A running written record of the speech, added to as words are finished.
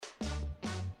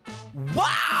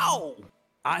Wow!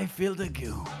 I feel the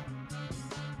goo.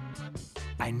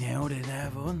 I know that I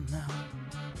will now.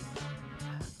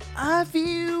 I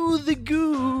feel the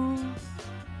goo.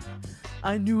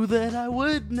 I knew that I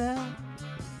would now.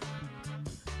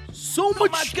 So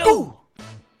much goo.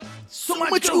 So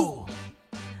much goo.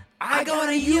 I got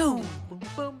a you.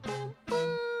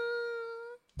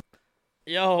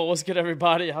 Yo, what's good,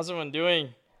 everybody? How's everyone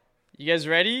doing? You guys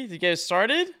ready to get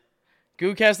started?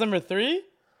 GooCast number 3.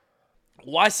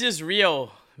 YCS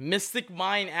Rio, Mystic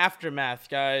Mine Aftermath,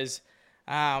 guys.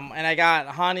 And I got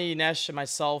Hani, Nesh, and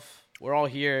myself. We're all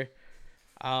here.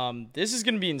 This is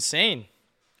gonna be insane.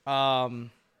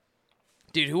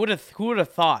 Dude, who would have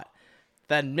thought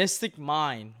that Mystic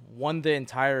Mine won the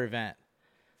entire event?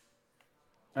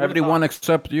 Everyone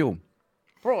except you.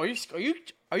 Bro, are you?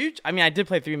 I mean, I did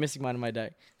play 3 Mystic Mine in my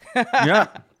deck. Yeah.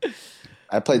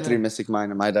 I played 3 Mystic Mine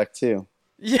in my deck too.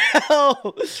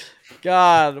 Yo,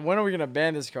 God, when are we gonna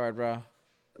ban this card, bro?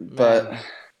 But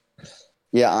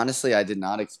yeah, honestly, I did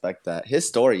not expect that. His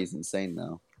story is insane,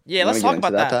 though. Yeah, let's talk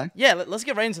about that. Yeah, let's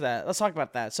get right into that. Let's talk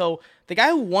about that. So the guy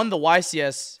who won the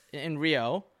YCS in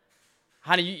Rio,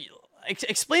 how do you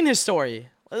explain his story?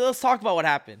 Let's talk about what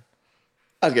happened.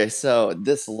 Okay, so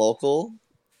this local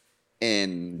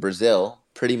in Brazil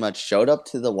pretty much showed up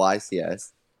to the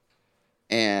YCS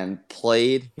and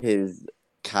played his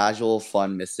casual,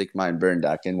 fun Mystic Mine burn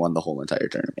deck and won the whole entire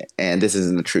tournament. And this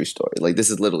isn't a true story. Like, this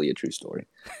is literally a true story.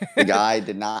 The guy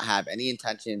did not have any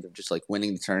intentions of just, like,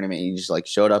 winning the tournament. He just, like,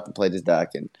 showed up and played his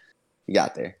deck, and he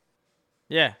got there.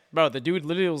 Yeah, bro, the dude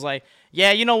literally was like,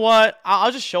 yeah, you know what?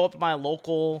 I'll just show up at my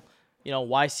local,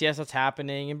 YCS that's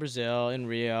happening in Brazil, in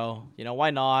Rio. Why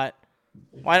not?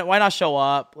 Why not show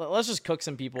up? Let's just cook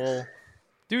some people.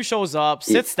 Dude shows up,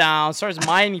 sits down, starts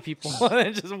mining people, and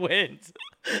then just wins.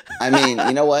 I mean,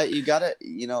 you know what? You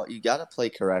gotta play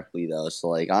correctly though. So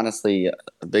like, honestly,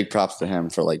 big props to him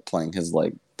for like playing his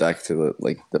like deck to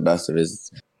the best of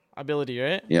his ability,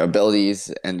 right?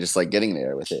 Abilities and just like getting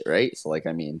there with it, right? So like,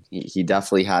 I mean, he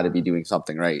definitely had to be doing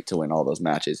something right to win all those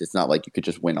matches. It's not like you could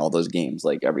just win all those games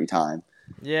like every time.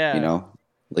 Yeah.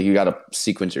 Like you gotta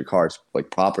sequence your cards like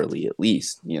properly at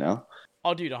least.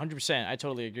 Oh, dude, 100%. I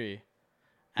totally agree.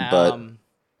 But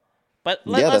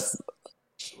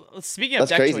speaking of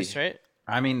deck crazy. choice, right?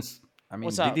 I mean,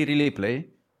 What's did up? he really play?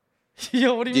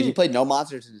 Yo, what do you mean? He played no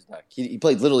monsters in his deck. He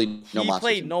played literally no monsters.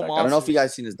 Played in no his deck. I don't know if you monsters.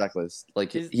 guys seen his deck list.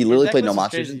 Like His he literally deck played no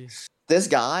list is monsters. crazy. This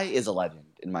guy is a legend,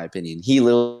 in my opinion. He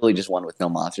literally just won with no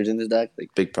monsters in his deck.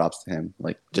 Like, big props to him.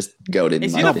 Like, just goated.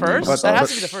 Is in he my the opinion. first? That has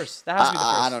to be the first.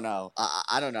 I don't know.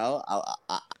 I don't know.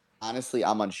 Honestly,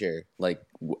 I'm unsure. Like,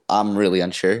 I'm really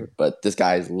unsure. But this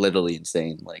guy is literally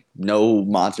insane. Like, no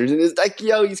monsters in his deck.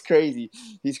 Yo, he's crazy.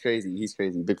 He's crazy. He's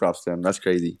crazy. Big props to him. That's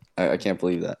crazy. I can't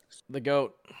believe that. The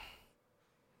GOAT.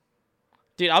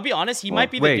 Dude, I'll be honest. He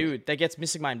might be the dude that gets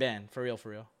Mystic Mine banned. For real, for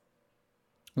real.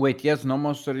 Wait, he has no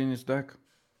monster in his deck?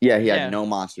 Yeah, he had no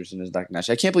monsters in his deck. Nash,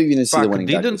 I can't believe you didn't see the winning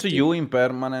deck. Didn't you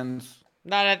impermanence?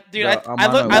 Nah, dude.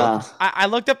 The I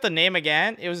looked up the name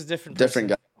again. It was a different person.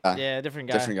 Guy. Yeah, different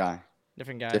guy.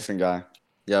 Different guy.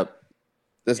 Yep.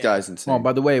 This guy's insane. Oh,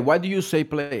 by the way, why do you say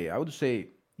play? I would say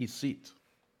he's seat.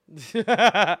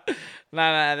 Nah,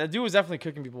 that dude was definitely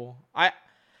cooking people. I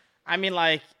mean,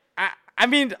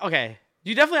 okay.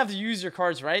 You definitely have to use your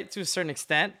cards, right, to a certain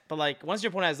extent. But, like, once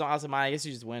your opponent has no outside mind, I guess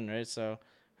you just win, right? So,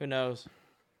 who knows?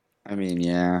 I mean,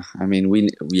 yeah. I mean,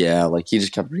 like, he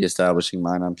just kept reestablishing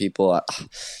mine on people.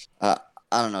 I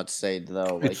don't know what to say,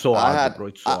 though. Like, it's so hard, bro.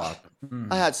 It's so hard.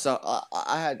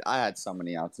 I had so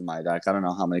many outs in my deck. I don't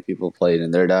know how many people played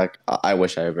in their deck. I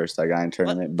wish I versed that guy in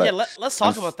tournament. Let's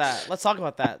talk about that. Let's talk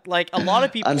about that. Like, a lot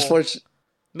of people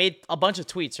made a bunch of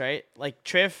tweets, right? Like,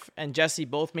 Triff and Jesse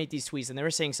both made these tweets, and they were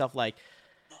saying stuff like,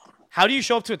 how do you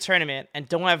show up to a tournament and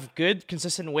don't have good,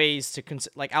 consistent ways to,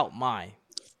 out mine,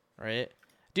 right?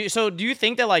 Do you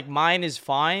think that, like, mine is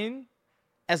fine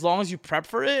as long as you prep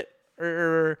for it?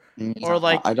 Or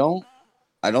like... I don't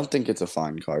think it's a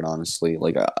fine card, honestly.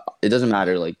 Like, it doesn't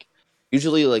matter. Like,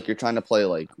 usually, like, you're trying to play,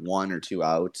 like, 1 or 2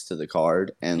 outs to the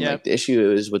card. And, like, the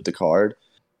issue is with the card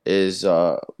is,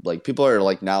 like, people are,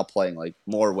 like, now playing, like,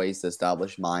 more ways to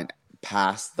establish mine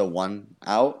past the 1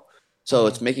 out. So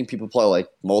it's making people play, like,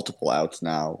 multiple outs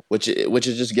now, which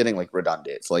is just getting, like,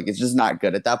 redundant. So, like, it's just not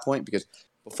good at that point because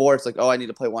before it's like, oh, I need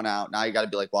to play 1 out. Now you got to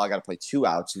be like, well, I got to play 2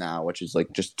 outs now, which is,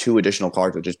 like, just 2 additional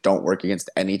cards that just don't work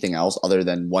against anything else other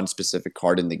than one specific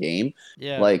card in the game.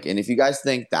 Yeah. Like, and if you guys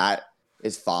think that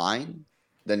is fine,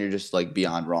 then you're just, like,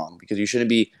 beyond wrong because you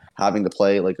shouldn't be having to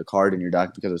play, like, a card in your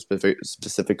deck because of a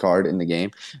specific card in the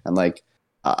game. And, like,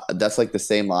 that's, like, the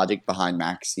same logic behind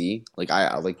Max C. Like,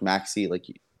 Max C, like,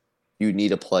 you need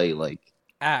to play like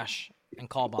Ash and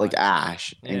call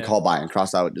Ash and call by and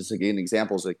cross out. Just like in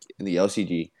examples like in the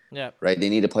OCG, right? They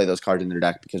need to play those cards in their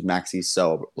deck because Maxi's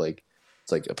so like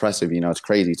it's like oppressive. It's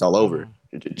crazy. It's all over.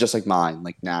 Just like mine.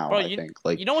 Like now, Bro, I think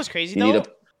like you know what's crazy though?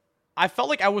 I felt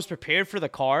like I was prepared for the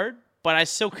card, but I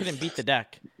still couldn't beat the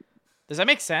deck. Does that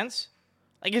make sense?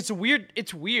 Like it's weird.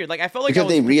 It's weird. Like I felt like because I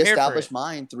was they prepared reestablished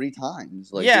mine 3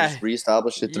 times. Like they just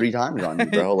reestablished it 3 times on me,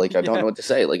 bro. Like I don't know what to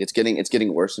say. Like it's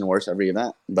getting worse and worse every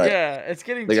event. But it's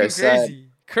getting too crazy.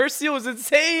 Curseal was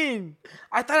insane.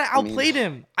 I thought I outplayed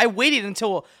him. I waited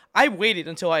until I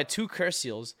had 2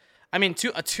 Curseals. I mean,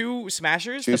 two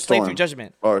Smashers to play through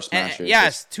Judgment. Or Smashers.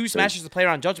 Yes, 2 Smashers to play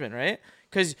around Judgment, right?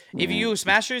 Because if you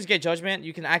Smashers get Judgment,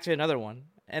 you can activate another one.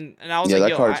 And I was like,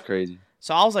 that card's crazy.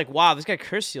 So I was like, wow, this guy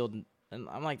Cursealed. And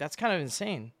I'm like, that's kind of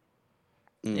insane.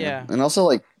 Yeah. And also,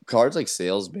 like, cards like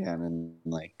Salesman and,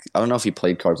 like, I don't know if he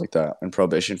played cards like that in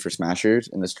Prohibition for Smashers.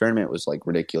 And this tournament was, like,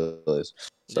 ridiculous.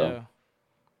 So yeah.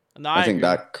 No, I think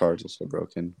that card's also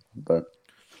broken. But,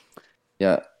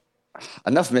 yeah.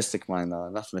 Enough Mystic Mind, though.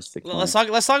 Enough Mystic Mind.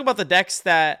 Let's talk about the decks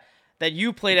that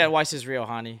you played at Weiss's Rio,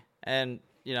 Hani. And,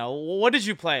 what did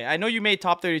you play? I know you made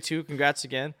top 32. Congrats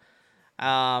again.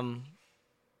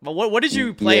 But what did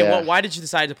you play? Yeah. Why did you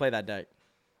decide to play that deck?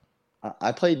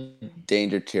 I played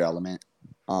Danger Tier Element.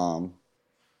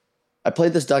 I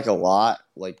played this deck a lot,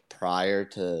 like prior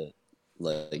to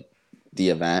like the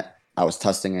event. I was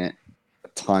testing it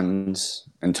tons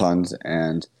and tons,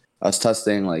 and I was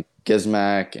testing like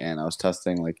Gizmek, and I was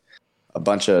testing like a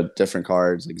bunch of different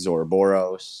cards like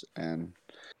Zoroboros, and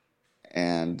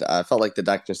I felt like the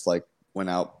deck just like went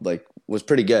out like was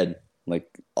pretty good. Like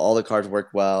all the cards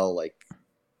worked well. Like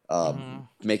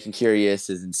making Curious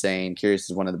is insane. Curious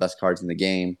is one of the best cards in the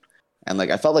game. And like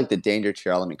I felt like the Danger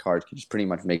Tier Element card could just pretty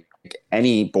much make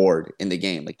any board in the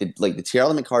game. Like the Tier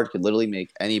Element card could literally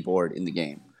make any board in the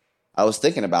game. I was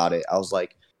thinking about it. I was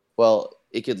like, well,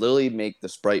 it could literally make the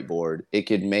Sprite board. It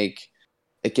can make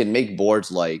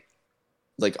boards like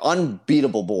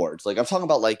unbeatable boards. Like I'm talking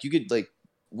about like you could like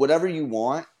whatever you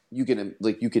want, you can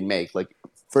make. Like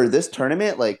for this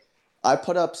tournament, like I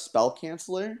put up Spell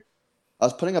Canceller. I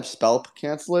was putting up Spell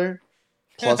Canceller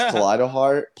plus Kaleido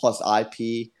Heart plus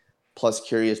IP plus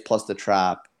Curious plus the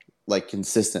Trap like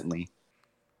consistently.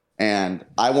 And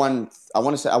I won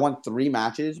 3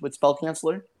 matches with Spell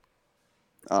Canceller.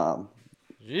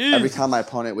 Every time my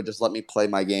opponent would just let me play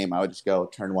my game, I would just go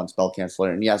turn 1 Spell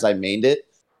Canceller. And yes, I mained it.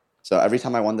 So every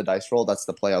time I won the dice roll, that's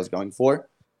the play I was going for.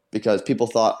 Because people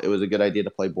thought it was a good idea to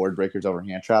play board breakers over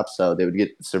hand traps, so they would get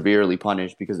severely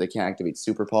punished because they can't activate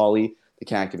Super Poly. They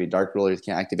can't activate Dark Rulers.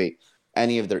 Can't activate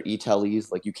any of their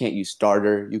E-Teles. Like you can't use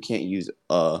Starter. You can't use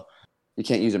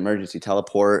Emergency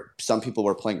Teleport. Some people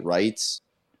were playing Rights.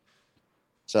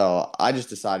 So I just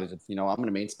decided, I'm going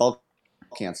to main Spell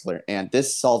Canceller, and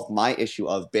this solved my issue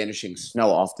of banishing Snow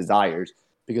off Desires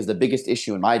because the biggest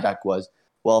issue in my deck was,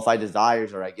 well, if I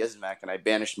Desires or I Gizmek and I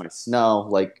banish my Snow,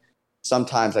 like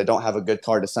sometimes I don't have a good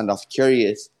card to send off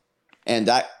Curious, and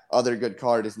that other good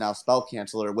card is now Spell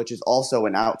Canceller, which is also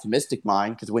an out to Mystic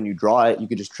Mine, because when you draw it, you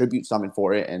can just Tribute Summon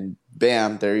for it, and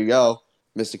bam, there you go.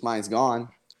 Mystic Mine's gone.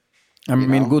 I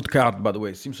mean, good card, by the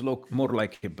way. Seems more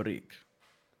like a brick.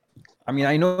 I mean,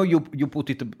 I know you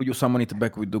summon it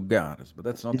back with Dugars, but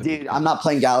that's not. Dude, I'm not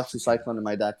playing Galaxy Cyclone in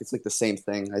my deck. It's like the same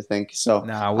thing, I think. So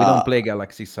no, we don't play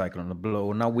Galaxy Cyclone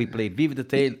Blow. Now we play Vivid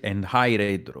Tail and High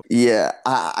Retro. Yeah,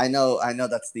 I know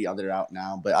that's the other out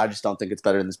now, but I just don't think it's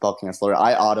better than Spell Canceller.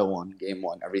 I auto won game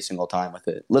 1 every single time with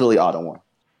it. Literally auto won.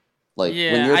 Like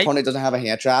when your opponent doesn't have a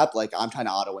hand trap, like I'm trying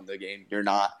to auto win the game. You're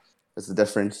not. That's the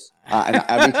difference. And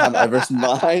every time I verse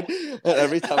mine,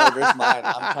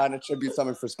 I'm trying to Tribute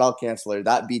Summon for Spell Canceller.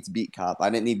 That beats Beat Cop. I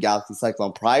didn't need Galaxy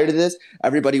Cyclone. Prior to this,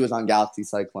 everybody was on Galaxy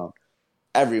Cyclone.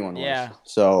 Everyone was. Yeah.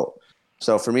 So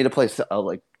for me to play Spell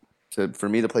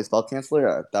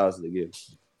Canceller, that was the give.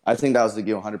 I think that was the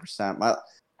give 100%.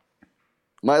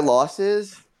 My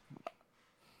losses,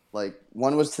 like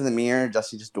one was to the mirror.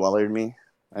 Jesse just dwellered me.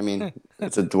 I mean,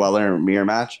 it's a dweller mirror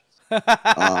match.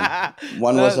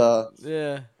 One was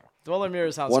Dweller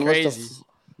Mirror sounds crazy.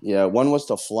 One was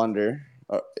to Flunder.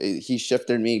 He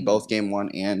shifted me both game 1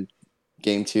 and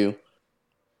game 2.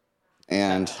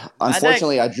 And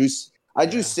unfortunately, I drew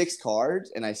 6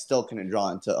 cards, and I still couldn't draw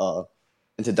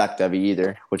into deck Devi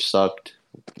either, which sucked.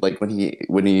 Like when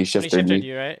he shifted me.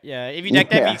 You, right? Yeah, if you deck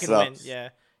Devi, you can win. Yeah,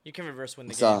 you can reverse win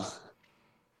the game.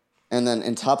 And then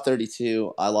in top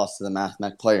 32, I lost to the Math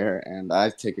Mech player, and I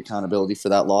take accountability for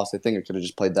that loss. I think I could have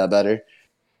just played that better.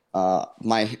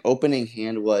 My opening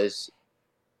hand was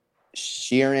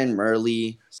Sheeran,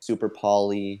 Merly, Super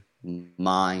Poly,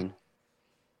 mine.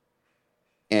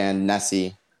 and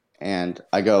Nessie, and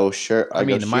I go sure. I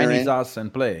go mean, mine is Sheeran. us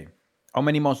and play. How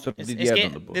many monsters did you add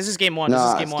on the board? This is game one. This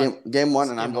is No, game it's one. game one,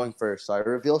 This is and I'm game going one. first. So I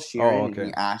reveal Sheeran and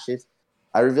he ashes.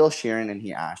 I reveal Sheeran and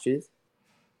he ashes.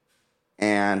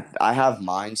 And I have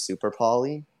mine Super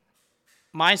Poly.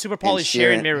 Mine Super Poly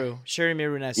Sheeran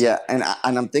Miru Nessie. Yeah, and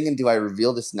I'm thinking, do I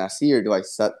reveal this Nessie or do I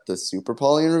set the Super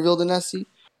Poly and reveal the Nessie,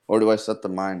 or do I set the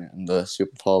mine and the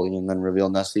Super Poly and then reveal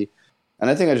Nessie? And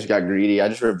I think I just got greedy. I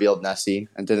just revealed Nessie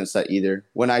and didn't set either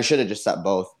when I should have just set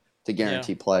both to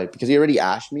guarantee play because he already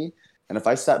ashed me. And if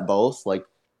I set both, like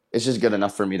it's just good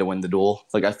enough for me to win the duel.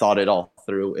 Like I thought it all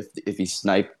through. If he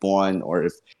sniped one or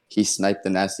if he sniped the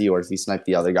Nessie or if he sniped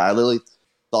the other guy, I literally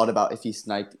thought about if he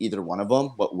sniped either one of them,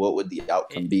 what would the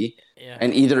outcome be? Yeah.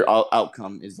 And either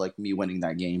outcome is like me winning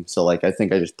that game. So like I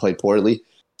think I just played poorly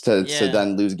to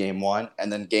then lose game one,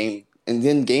 and then game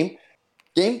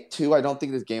two. I don't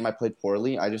think this game I played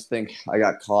poorly. I just think I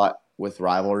got caught with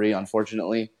rivalry.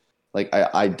 Unfortunately, like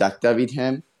I deck devied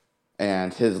him,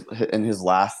 and his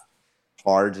last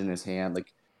cards in his hand.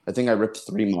 Like I think I ripped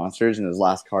 3 monsters, and his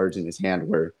last cards in his hand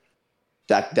were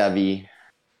deck devy.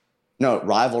 No,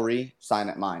 rivalry, sign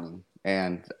at mining,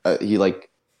 and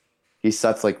he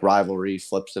sets like rivalry,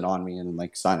 flips it on me, and then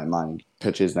like sign at mining,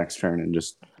 pitches next turn, and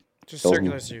just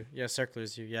circulars you. Yeah,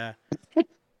 circulars you. Yeah. Yeah.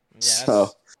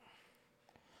 So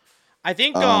I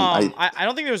think I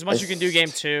don't think there was much you can do game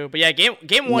two, but yeah,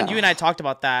 game one you and I talked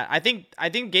about that. I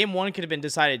think game one could have been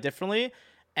decided differently,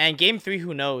 and game three,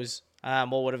 who knows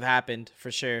what would have happened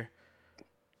for sure.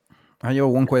 I have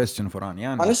one question for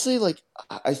Hani. Honestly, like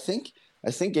I think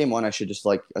game one I should just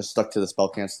like stuck to the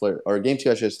spell canceller, or game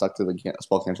two I should have stuck to the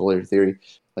spell canceller theory.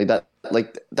 Like that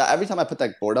every time I put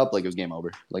that board up, like it was game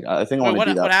over. Like I think I want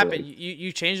to do that. What happened?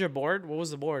 You changed your board? What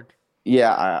was the board?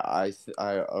 Yeah, I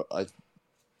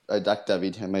deck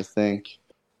devied him, I think.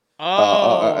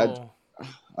 Oh.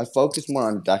 I focused more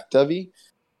on deck devy,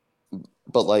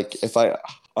 but like if I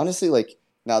honestly like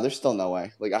now there's still no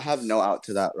way. Like I have no out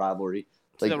to that rivalry.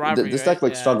 Like this deck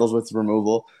struggles with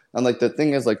removal, and like the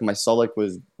thing is like both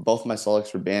my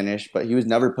Sulics were banished, but he was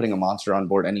never putting a monster on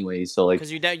board anyway. So like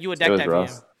because you would deck devy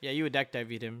him. Yeah, you would deck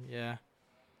devy him. Yeah.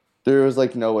 There was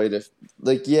like no way to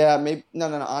maybe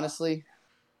no honestly.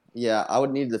 Yeah, I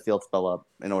would need the field spell up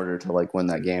in order to like win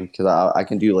that game because I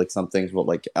can do like some things with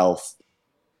like elf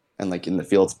and like in the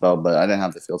field spell, but I didn't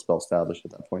have the field spell established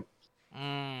at that point.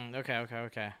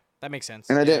 Okay. That makes sense.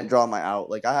 And I didn't draw my out.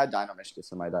 Like I had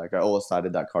Dynamishkus in my deck. I always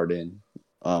sided that card in,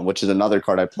 which is another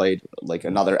card I played, like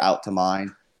another out to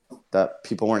mine that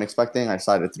people weren't expecting. I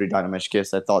sided 3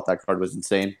 Dynamishkus. I thought that card was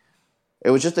insane. It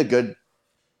was just a good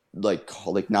like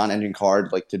non-engine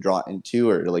card like to draw into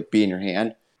or to like be in your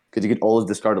hand. Because you could always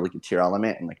discard like a tier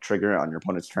element and like trigger it on your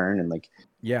opponent's turn and like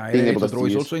being able to draw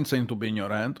is also insane to be in your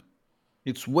hand.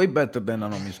 It's way better than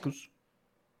Anomiskos.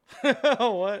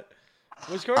 What?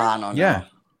 Which card? I don't know.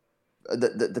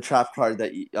 The trap card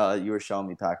that you were showing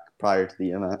me prior to the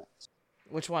event.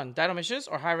 Which one? Dynamishus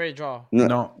or high rate draw?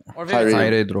 No. Or high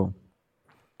rate draw.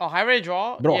 Oh, high rate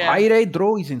draw? Bro, high rate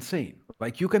draw is insane.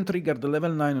 Like you can trigger the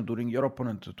level 9 during your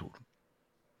opponent's turn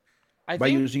by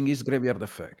using his graveyard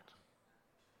effect.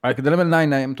 Like the level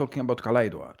 9, I am talking about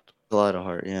Kaleido Art. Kaleido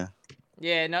Art, yeah.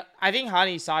 Yeah, no, I think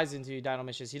Hani sides into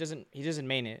Dynamishus. He doesn't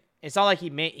main it. It's not like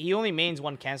he only mains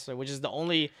one canceller, which is the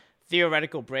only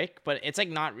theoretical break, but it's like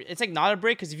not a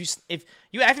break because if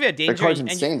you activate a danger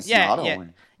and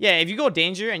if you go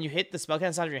danger and you hit the spell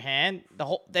cancel out of your hand,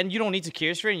 then you don't need to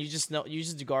Cure Sphere and you just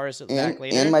Dugaris back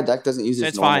later. And my deck doesn't use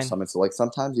its normal summon, so like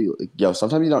sometimes you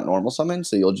don't normal summon,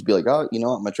 so you'll just be like, oh, you know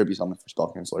what, I'm gonna tribute summon for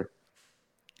spell canceller.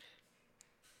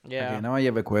 Yeah. Okay, now I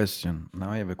have a question.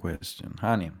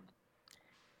 Hani,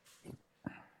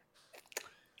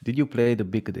 did you play the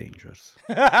big dangers?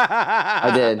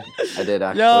 I did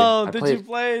actually. Yo, did you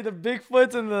play the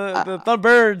Bigfoots and the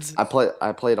Thunderbirds?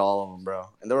 I played all of them, bro,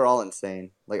 and they were all insane.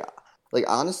 Like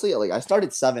honestly, like I started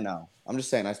 7-0. I'm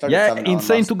just saying I started 7-0. Yeah,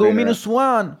 insane to go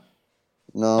 -1.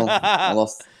 No, I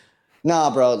lost.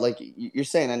 Nah, bro. Like you're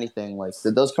saying anything. Like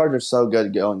those cards are so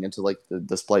good going into like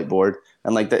the Splite board,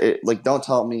 and like don't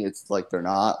tell me it's like they're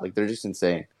not. Like they're just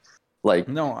insane. Like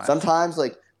sometimes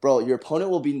like bro, your opponent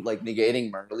will be like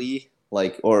negating Merly,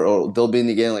 like or they'll be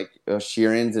negating like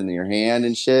Sheerans in your hand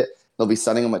and shit. They'll be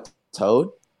setting them with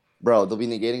Toad, bro. They'll be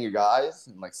negating your guys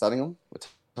and like setting them with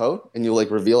Toad, and you'll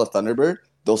like reveal a Thunderbird.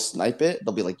 They'll snipe it.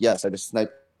 They'll be like, yes, I just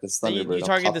sniped this Thunderbird. You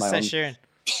target the set Sheeran.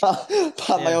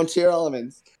 Pop my own tier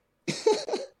elements.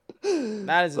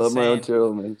 That is insane. My own tier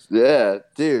elements. Yeah,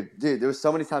 dude. There was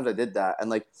so many times I did that, and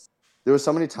like there was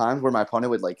so many times where my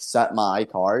opponent would like set my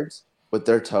cards with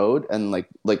their Toad, and like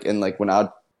when I'd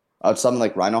summon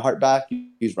like Rhino Heart back,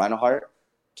 use Rhino Heart,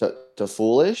 to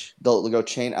Foolish. They'll go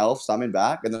chain Elf, summon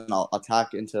back, and then I'll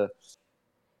attack into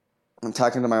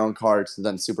my own cards to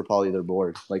then super poly their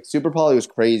board. Like super poly was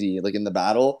crazy. Like in the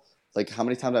battle, like how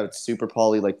many times I would super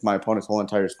poly like my opponent's whole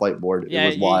entire Spite board. Yeah, it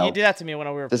was wild. You did that to me when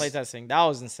we were playtesting. That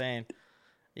was insane.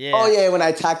 Yeah. Oh yeah, when I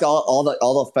attacked all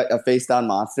the face down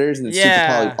monsters and then super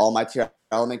poly all my tier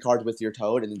element cards with your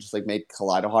Toad and then just like made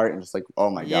Kaleido Heart and just like oh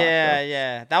my god.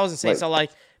 Yeah, that was insane. Like, so like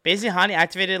basically Hani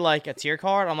activated like a tier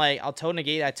card. I'm like I'll Toad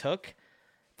negate. I took.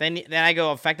 Then I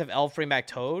go effective Elf, bring back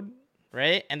Toad,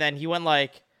 right? And then he went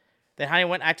like. Then Hani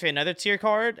went activate another tier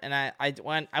card, and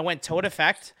I went Toad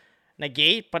effect,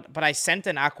 negate, but I sent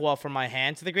an Aqua from my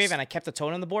hand to the grave, and I kept the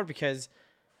Toad on the board because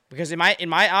in my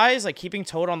eyes, like keeping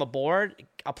Toad on the board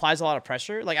applies a lot of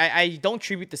pressure. Like I don't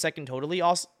tribute the second totally,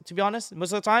 also, to be honest,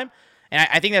 most of the time, and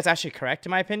I think that's actually correct in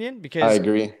my opinion because I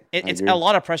agree. It's a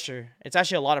lot of pressure. It's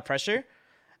actually a lot of pressure,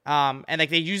 and like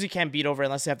they usually can't beat over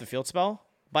unless they have the field spell.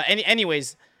 But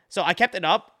anyways, so I kept it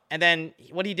up, and then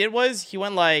what he did was he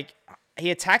went like. He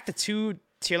attacked the 2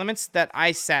 tier limits that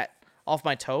I set off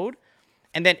my Toad.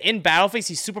 And then in battle phase,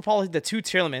 he super polished the 2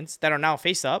 tier limits that are now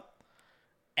face up.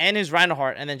 And his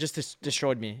Rhinoheart. And then just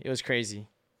destroyed me. It was crazy.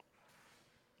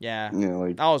 Yeah.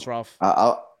 Like, that was rough.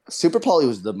 Super Poly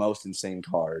was the most insane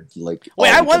card. Like,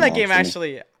 wait, I won that game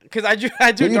actually. Because I drew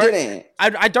no, dark. Didn't.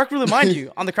 I dark ruled mind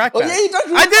you on the crackback. Oh yeah, you dark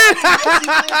ruled. I did.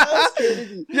 That was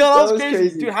crazy. Yo, that was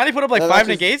crazy. Dude, Hani put up like 5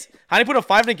 negates. Hani put up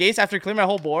 5 negates after clearing my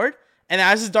whole board. And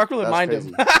I just dark rule mind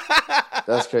him.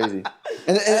 That's crazy.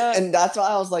 And that's why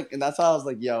I was like,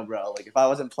 yo, bro, like if I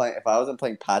wasn't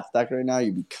playing Pat Stack right now,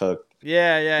 you'd be cooked.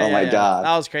 Yeah. Oh my god,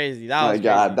 that was crazy. Oh my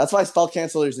god, that's why Spell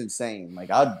Canceller is insane.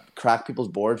 Like I'd crack people's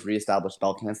boards, reestablish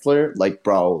Spell Canceller. Like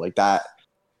bro, like that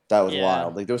was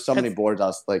wild. Like there was so many boards I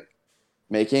was like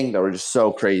making that were just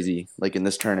so crazy. Like in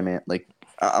this tournament, like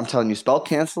I'm telling you, Spell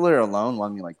Canceller alone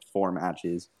won me like 4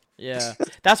 matches. Yeah,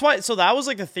 that's why. So that was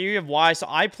like the theory of why. So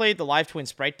I played the Live Twin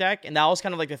Sprite deck, and that was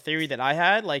kind of like the theory that I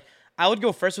had. Like I would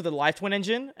go first with the Live Twin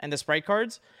engine and the Sprite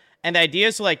cards, and the idea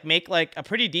is to like make like a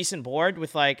pretty decent board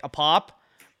with like a pop,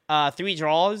 3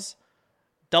 draws,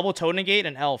 double Toad negate,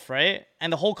 and Elf, right?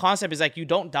 And the whole concept is like you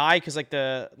don't die because like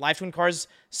the Live Twin cards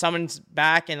summons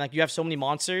back, and like you have so many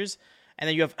monsters, and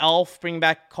then you have Elf bring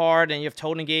back card, and you have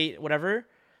Toad negate, whatever.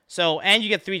 So, and you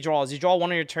get 3 draws. You draw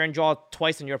 1 on your turn, draw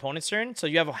twice on your opponent's turn. So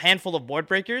you have a handful of board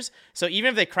breakers. So even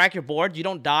if they crack your board, you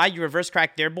don't die. You reverse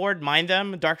crack their board, mine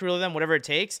them, dark rule them, whatever it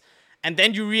takes. And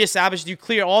then you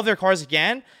clear all their cards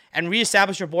again and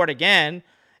reestablish your board again.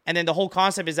 And then the whole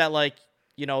concept is that like,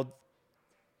 you know,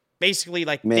 basically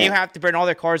like they have to burn all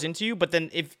their cards into you. But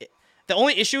then if the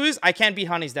only issue is I can't beat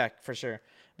Hani's deck for sure.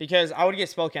 Because I would get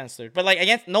spell canceled. But like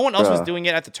against no one else was doing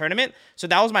it at the tournament. So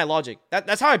that was my logic.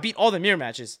 That's how I beat all the mirror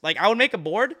matches. Like I would make a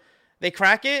board, they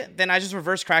crack it, then I just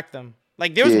reverse crack them.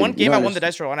 Like there was one game I won the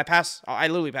dice roll and I passed. I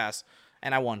literally passed.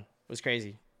 And I won. It was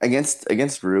crazy.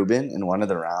 Against Ruben in one of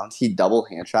the rounds, he double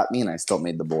hand trapped me and I still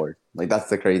made the board. Like that's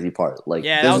the crazy part. Like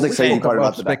yeah, this is the crazy part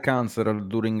about the spec cancer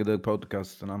during the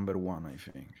podcast number 1,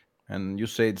 I think. And you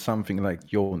said something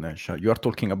like, yo, Nesha, you are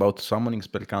talking about summoning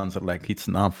spell cancer like it's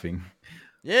nothing.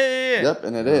 Yeah. Yep,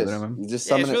 and it is. You just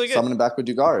summon it back with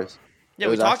Dugaris. Yeah,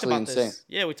 we talked about this.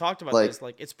 Yeah, we talked about this.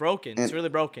 Like, it's broken. It's really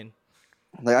broken.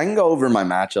 Like, I can go over my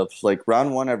matchups. Like,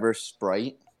 round 1, I verse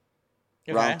Sprite.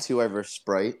 Okay. Round 2, I verse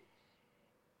Sprite.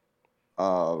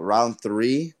 Round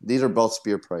 3, these are both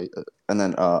Spear Sprite. And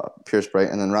then Pure Sprite.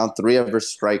 And then round 3, I verse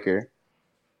Striker.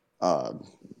 Round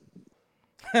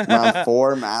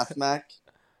 4, Math Mech.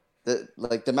 The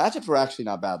matchups were actually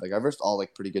not bad. Like I versed all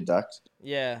like pretty good decks.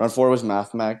 Yeah. Round 4 was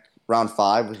Math Mech. Round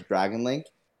 5 was Dragon Link.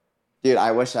 Dude,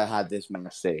 I wish I had this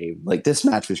match saved. Like this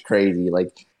match was crazy.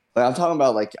 Like I'm talking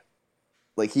about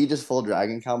like he just full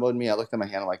dragon comboed me. I looked at my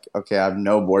hand. I'm like, okay, I have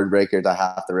no board breakers. I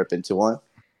have to rip into one.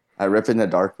 I rip into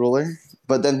Dark Ruler,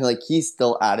 but then like he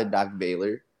still added back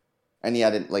Valor, and he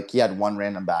had 1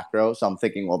 random back row. So I'm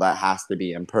thinking, well, that has to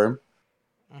be Imperm.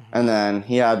 Mm-hmm. And then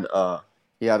he had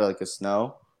like a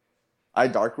Snow. I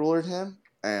Dark Rulered him,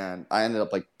 and I ended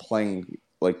up playing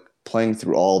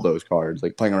through all those cards,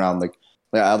 like playing around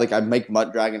I make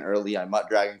Mutt Dragon early. I Mutt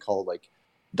Dragon call like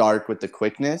Dark with the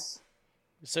quickness.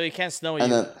 So he can't snow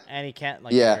you, and he can't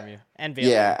harm you. And Valor.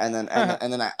 Yeah, and then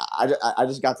I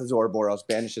just got to Zoroboros,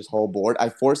 banished his whole board. I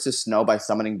forced his Snow by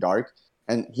summoning Dark,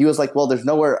 and he was like, "Well, there's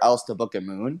nowhere else to book a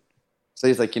Moon." So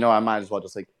he's like, I might as well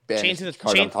just banish the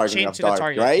card I'm targeting of Dark,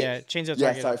 right? Yeah, change the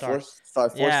target. So I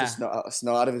forced the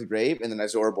snow out of his grave, and then I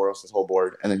Zoroboros his whole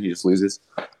board, and then he just loses.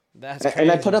 That's crazy.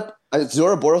 And I put up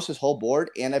Zoroboros his whole board,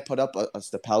 and I put up a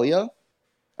Stapelia.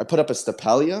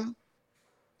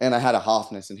 And I had a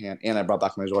Hoffness in hand, and I brought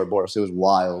back my Zoroboros. It was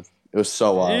wild. It was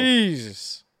so wild.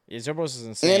 Jesus. Yeah, Zerberus is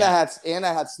insane. And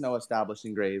I had Snow established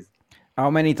in Grave. How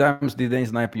many times did they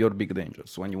snipe your big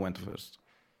dangers when you went first?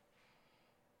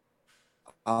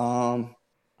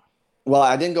 Well,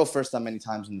 I didn't go first that many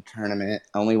times in the tournament.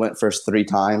 I only went first 3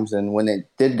 times, and when it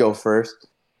did go first,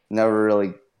 never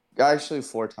really. Actually,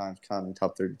 4 times counting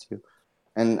top 32,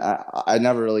 and I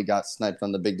never really got sniped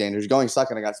on the big dangers. Going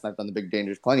second, I got sniped on the big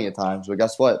dangers plenty of times. But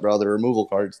guess what, bro? The removal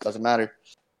cards doesn't matter.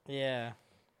 Yeah.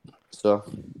 So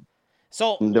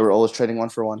they were always trading 1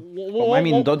 for 1. I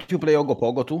mean, don't you play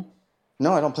Ogopogo too?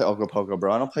 No, I don't play Ogopogo,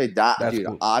 bro. I don't play that. That's dude,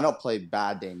 cool. I don't play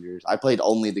bad dangers. I played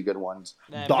only the good ones.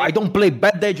 I don't play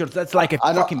bad dangers. That's like a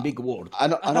fucking big word. I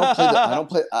don't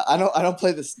play I don't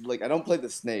play this like I don't play the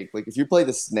snake. Like if you play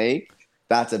the snake,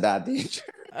 that's a bad danger.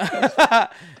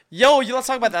 Let's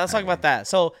talk about that.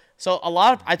 So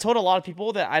I told a lot of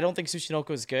people that I don't think Tsushinoko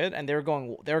is good, and they were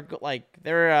going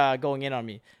in on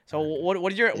me. So what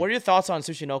are your thoughts on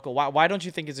Tsushinoko? Why don't you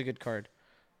think it's a good card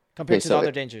compared to the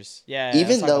other dangers? Yeah.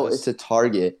 Even though it's a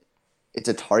target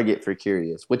for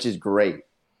Curious, which is great,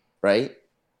 right?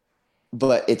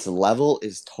 But its level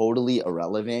is totally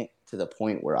irrelevant to the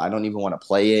point where I don't even want to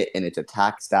play it, and its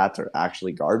attack stats are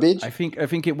actually garbage. I think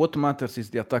what matters is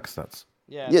the attack stats.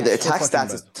 Yeah, the attack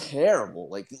stats is terrible.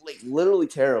 Like literally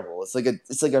terrible. It's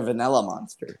like a vanilla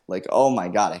monster. Like, oh my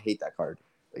god, I hate that card.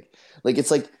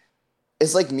 It's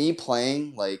like me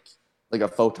playing like a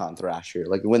Photon Thrasher.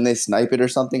 Like when they snipe it or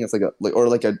something, it's like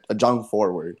a Jung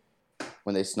forward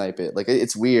when they snipe it. Like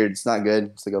it's weird. It's not good.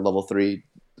 It's like a level 3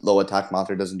 low attack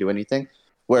monster, doesn't do anything.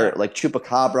 Where like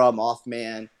Chupacabra,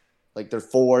 Mothman, like they're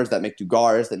 4s that make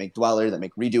Dugars, that make Dweller, that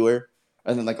make Redoer.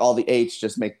 And then like all the H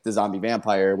just make the zombie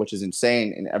vampire, which is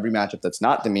insane in every matchup that's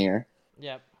not Dimir.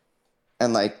 Yep.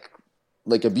 And like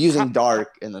abusing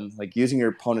dark and then like using your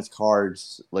opponent's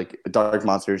cards, like dark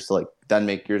monsters to like then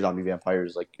make your zombie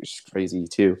vampires like crazy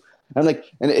too. And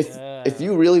if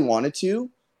you really wanted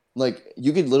to, like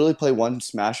you could literally play 1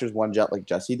 Smashers, 1 Jet like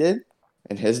Jesse did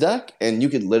in his deck, and you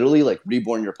could literally like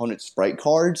reborn your opponent's sprite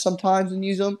cards sometimes and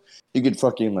use them. You could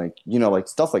fucking like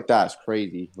stuff like that is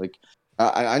crazy. Like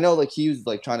I know like he was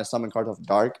like trying to summon cards off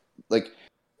dark. Like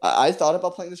I thought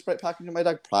about playing the sprite package in my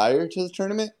deck prior to the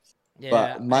tournament. Yeah,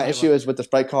 but my issue is with the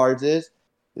sprite cards is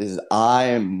I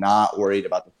am not worried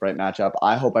about the sprite matchup.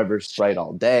 I hope I verse sprite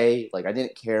all day. Like I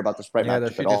didn't care about the sprite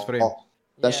matchup at all. Free.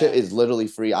 That shit is literally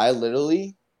free. I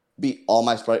literally beat all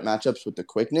my sprite matchups with the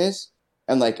quickness.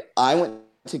 And like I went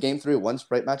to game 3 with 1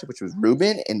 sprite matchup, which was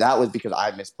Ruben, and that was because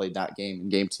I misplayed that game in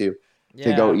game 2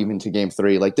 to go even to game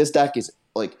 3. Like this deck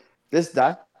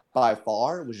by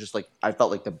far was just like I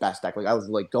felt like the best deck. Like I was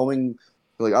like going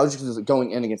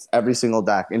in against every single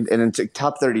deck, and in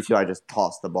top 32 I just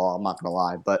tossed the ball. I'm not gonna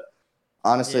lie, but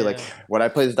honestly, like would I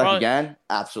play this deck again?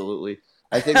 Absolutely.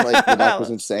 I think like the deck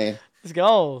was insane. Let's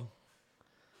go.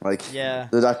 Like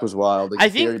the deck was wild.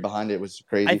 Like, the theory behind it was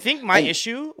crazy. I think my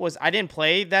issue was I didn't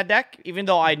play that deck, even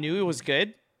though I knew it was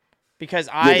good, because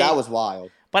that was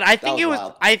wild. But I think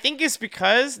I think it's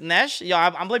because Nesh.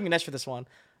 I'm blaming Nesh for this one.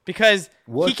 Because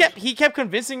he kept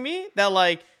convincing me that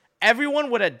like everyone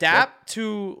would adapt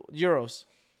to Euros,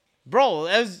 bro.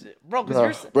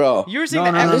 You were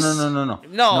saying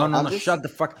no. Shut the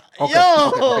fuck. Okay.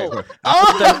 Okay.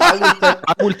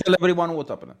 I will tell everyone what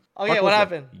happened. Okay, what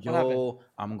happened?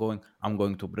 I'm going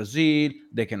to Brazil.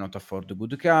 They cannot afford the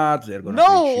good cards. They're gonna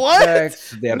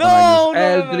decks. They're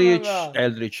gonna use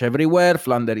Eldritch everywhere.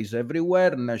 Flanders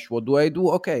everywhere. Nash, what do I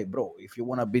do? Okay, bro. If you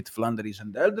wanna beat Flanders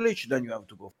and Eldritch, then you have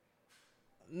to go.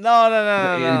 No.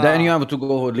 Then you have to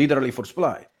go literally for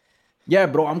Sply. Yeah,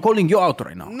 bro, I'm calling you out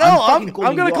right now. No, I'm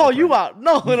gonna call you out.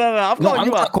 No. I'm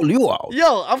gonna call you out.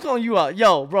 Yo, I'm calling you out.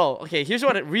 Yo, bro. Okay, here's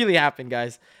what it really happened,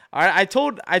 guys. All right,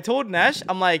 I told Nesh,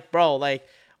 I'm like, bro, like,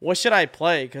 what should I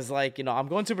play? Because like, I'm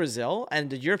going to Brazil and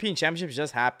the European Championships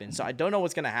just happened, so I don't know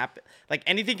what's gonna happen. Like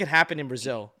anything can happen in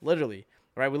Brazil, literally.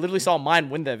 Right? We literally saw mine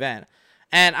win the event,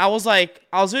 and I was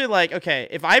really like, okay,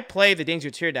 if I play the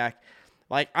Danger Tier deck,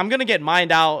 like I'm gonna get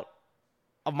mined out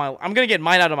of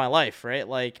my life, right?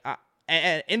 Like.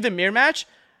 And in the mirror match,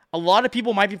 a lot of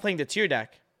people might be playing the tier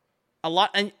deck.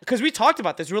 And because we talked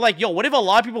about this, we were like, yo, what if a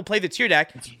lot of people play the tier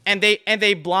deck and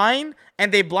they blind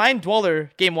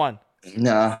Dweller game 1?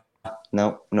 No.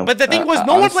 But the thing was,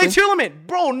 no one played tier limit,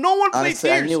 bro. No one played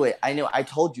tiers. I knew it. I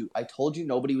told you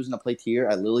nobody was gonna play tier.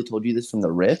 I literally told you this from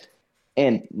the Rift,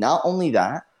 and not only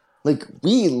that, like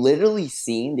we literally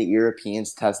seen the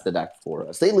Europeans test the deck for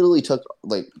us. They literally took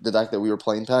like the deck that we were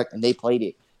playing pack and they played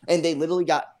it, and they literally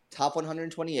got top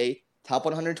 128, top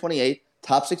 128,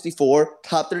 top 64,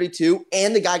 top 32,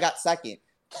 and the guy got second.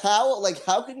 How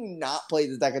can you not play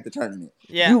this deck at the tournament?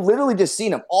 Yeah. You literally just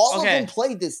seen them. All of them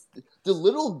played the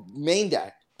little main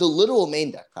deck the literal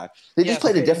main deck pack. They just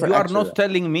played a different. You are not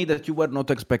telling me that you were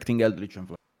not expecting Eldritch and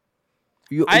Flunder.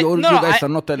 You guys are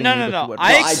not telling me that you were.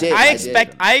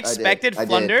 I expected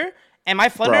Flunder, and my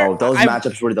Flunder. Bro, those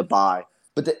matchups were the buy.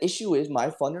 But the issue is my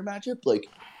Flunder matchup, like,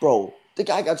 bro, the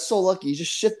guy got so lucky. He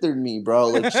just shifted me, bro.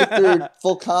 Like, shifted,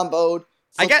 full comboed.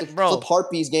 Flip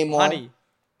Harpies game 1. Honey,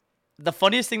 the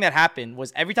funniest thing that happened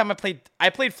was every time I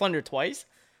played Flunder twice.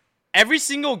 Every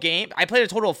single game, I played a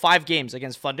total of 5 games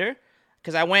against Flunder.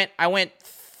 Because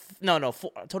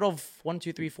total of 1,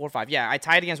 2, 3, 4, 5. Yeah, I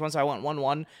tied against one, so I went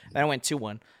 1-1, then I went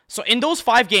 2-1. So in those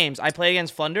 5 games I played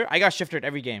against Flunder, I got shifted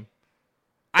every game.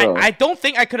 I don't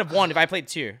think I could have won if I played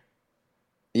tier.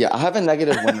 Yeah, I have a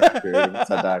negative win record against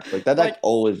that deck. Like that deck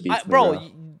always beats me,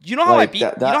 bro. You know how I beat?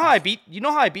 You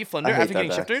know how I beat Flunder after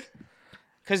getting shifted?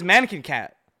 Because Mannequin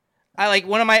Cat. I like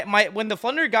one of when the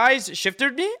Flunder guys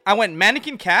shifted me, I went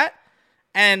Mannequin Cat,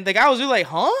 and the guy was really like,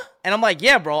 huh? And I'm like,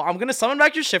 yeah, bro, I'm gonna summon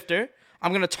back your shifter.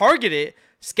 I'm gonna target it,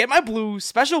 get my blue,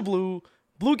 special blue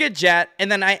get jet, and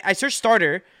then I searched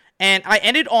starter, and I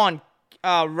ended on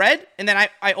red, and then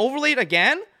I overlaid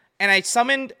again, and I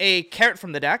summoned a carrot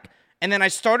from the deck. And then I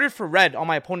started for red on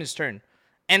my opponent's turn.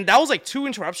 And that was like 2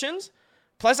 interruptions.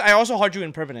 Plus, I also hard drew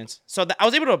Impermanence. So I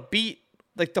was able to beat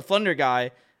like the Flunder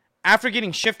guy after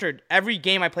getting shifted every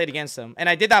game I played against him. And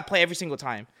I did that play every single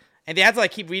time. And they had to like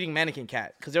keep reading Mannequin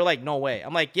Cat. Because they're like, no way.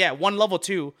 I'm like, yeah, one level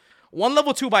 2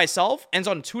 by itself ends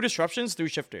on 2 disruptions through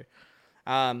shifter.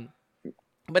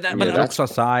 But that's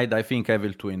aside, I think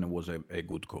Evil Twin was a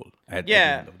good call at the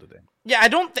end of the day. Yeah, I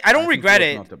don't regret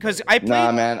it because I played.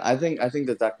 Nah, man, I think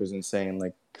the deck was insane.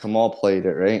 Like Kamal played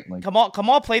it, right? Like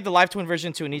Kamal played the Live Twin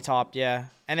version to an E-top, yeah,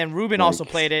 and then Ruben also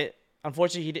played it.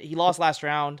 Unfortunately, he lost last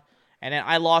round, and then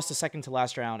I lost the second to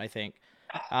last round, I think.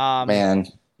 Man,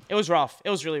 it was rough.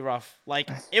 It was really rough. Like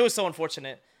it was so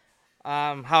unfortunate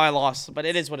how I lost, but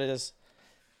it is what it is.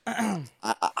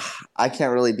 I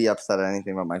can't really be upset at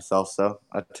anything about myself, so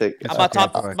I take about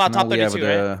top 32,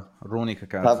 right? Runic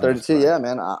top 32, yeah,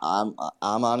 man. I'm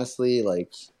honestly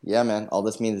like, yeah, man. All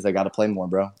this means is I got to play more,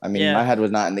 bro. I mean, my head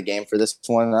was not in the game for this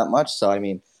one that much, so I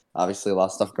mean, obviously a lot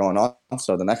of stuff going on.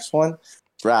 So the next one,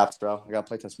 drafts, bro. I got to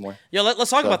play test more. Yo, let's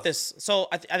talk about this. So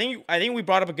I think we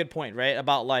brought up a good point, right?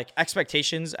 About like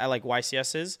expectations at like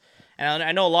YCSs, and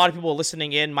I know a lot of people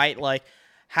listening in might like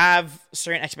have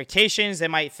certain expectations. They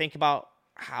might think about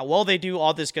how well they do,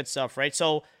 all this good stuff, right?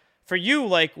 So for you,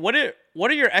 like, what are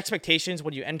your expectations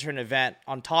when you enter an event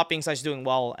on topping / doing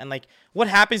well, and like what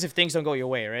happens if things don't go your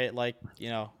way, right? Like, you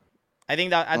know, I think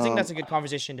that's a good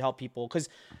conversation to help people because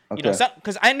you know,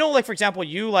 because I know, like, for example,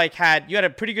 you had a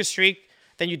pretty good streak,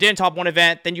 then you didn't top one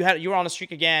event, then you were on a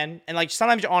streak again, and like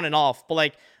sometimes you're on and off, but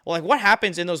like, well, like what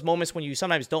happens in those moments when you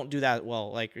sometimes don't do that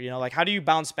well? Like, you know, like how do you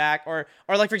bounce back? Or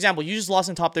like, for example, you just lost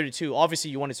in top 32.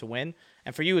 Obviously, you wanted to win,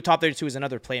 and for you, top 32 is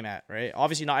another playmat, right?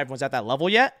 Obviously, not everyone's at that level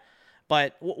yet,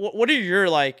 but what are your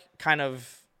like kind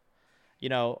of, you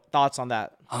know, thoughts on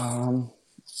that?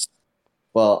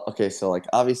 Well, okay, so like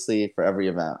obviously for every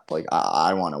event, like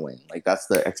I want to win. Like that's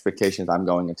the expectations I'm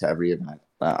going into every event.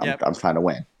 I'm trying to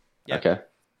win. Yep. Okay.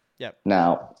 Yep.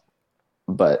 Now,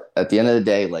 but at the end of the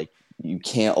day, like you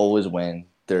can't always win.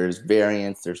 There's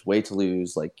variance. There's way to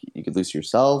lose. Like you could lose to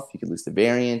yourself. You could lose to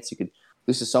variance. You could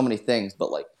lose to so many things.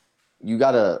 But like you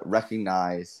gotta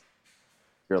recognize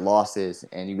your losses,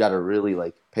 and you gotta really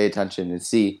like pay attention and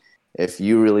see if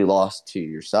you really lost to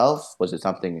yourself. Was it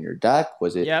something in your deck?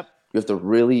 Was it? Yep. You have to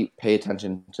really pay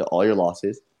attention to all your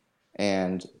losses,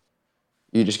 and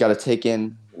you just got to take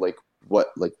in what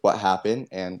happened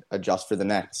and adjust for the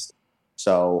next.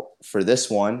 So for this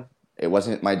one, it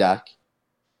wasn't my deck.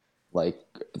 Like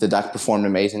the deck performed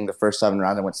amazing. The first 7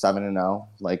 rounds, I went 7-0.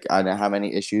 Like I didn't have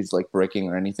any issues like breaking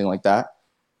or anything like that.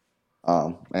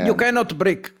 And you cannot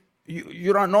break.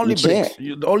 You run only bricks.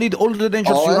 All the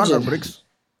dangers you run are bricks.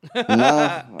 No,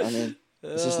 I mean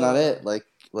it's just not it. Like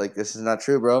this is not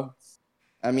true, bro.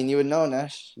 I mean, you would know,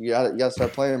 Nash. You gotta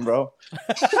start playing, bro.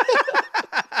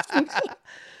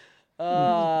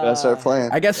 Gotta start playing.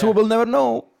 I guess we will never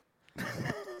know.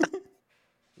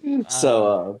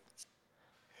 So,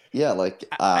 yeah, like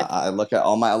I look at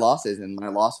all my losses, and my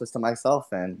loss was to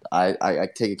myself, and I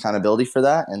take accountability for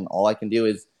that, and all I can do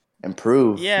is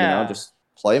improve. Yeah. You know, just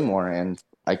play more, and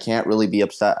I can't really be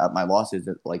upset at my losses.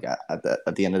 Like at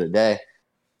the end of the day,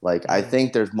 like I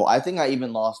think there's more. I think I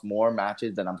even lost more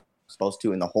matches than I'm supposed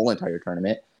to in the whole entire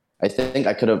tournament. I think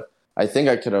I could have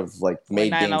like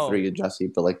made game 3 with Jesse,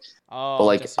 but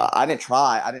I didn't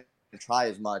try. I didn't try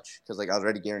as much because like I was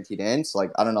already guaranteed in. So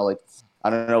like I don't know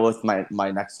what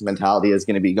my next mentality is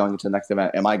going to be going into the next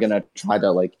event. Am I going to try to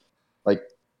like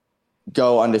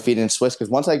go undefeated in Swiss, because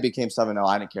once I became 7-0,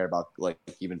 I didn't care about like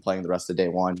even playing the rest of day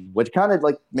one, which kind of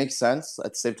like makes sense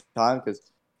at the same time because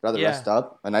I'd rather rest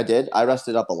up, and I did. I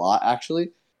rested up a lot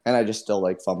actually, and I just still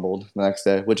like fumbled the next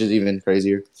day, which is even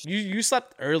crazier. You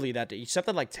slept early that day. You slept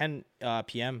at like 10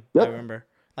 p.m. Yep. I remember.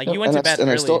 Like you went to bed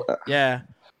early.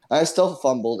 I still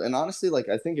fumbled, and honestly, like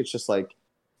I think it's just like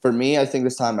for me, I think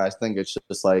this time I think it's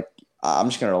just like I'm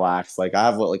just gonna relax. Like I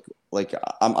have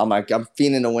I'm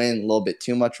feeling to win a little bit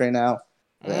too much right now,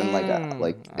 and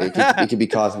it could be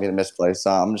causing me to misplay.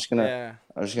 So I'm just gonna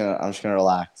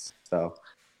relax. So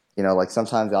like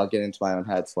sometimes I'll get into my own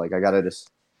head. So like I gotta just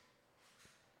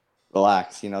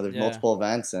relax. There's multiple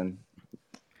events, and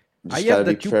I have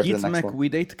that you Keats Mac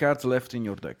with 8 cards left in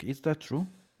your deck. Is that true?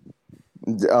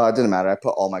 It didn't matter. I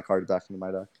put all my cards back into my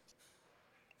deck.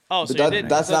 Oh, so that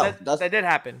did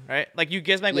happen, right? Like you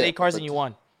Gizmac with 8 cards and you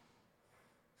won.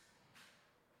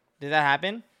 Did that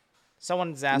happen?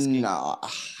 Someone's asking. No,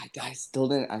 I still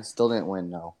didn't win.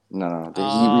 No. He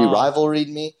rivalried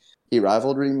me. He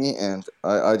rivalried me, and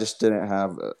I just didn't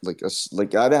have I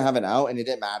didn't have an out, and it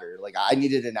didn't matter. Like I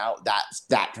needed an out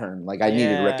that turn. Like I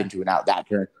needed to rip into an out that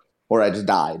turn, or I just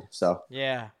died. So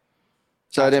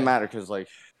So it didn't matter because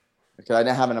I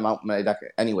didn't have an amount in my deck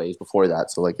anyways before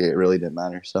that, so like it really didn't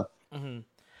matter. So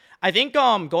I think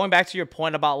going back to your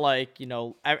point about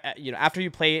after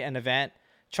you play an event,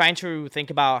 trying to think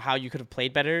about how you could have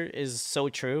played better is so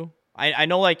true. I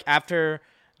know like after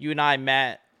you and I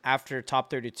met after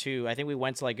top 32, I think we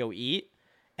went to like go eat,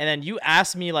 and then you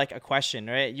asked me like a question,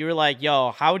 right? You were like, "Yo,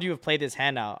 how would you have played this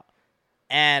hand out?"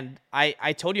 And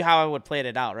I told you how I would play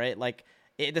it out, right? Like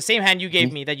the same hand you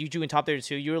gave me that you drew in top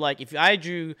 32, you were like, if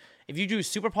you drew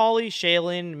Super Poly,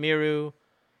 Shaylin, Miru,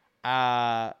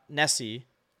 Nessie,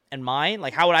 and mine,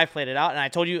 like how would I have played it out? And I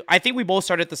told you, I think we both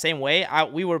started the same way. I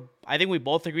think we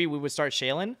both agreed we would start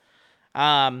Shaylin.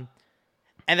 And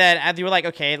then you were like,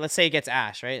 okay, let's say it gets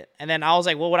Ash, right? And then I was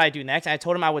like, what would I do next? And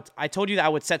I told you that I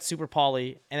would set Super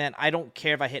Poly, and then I don't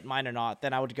care if I hit mine or not.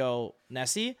 Then I would go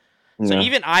Nessie. So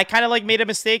even I kind of like made a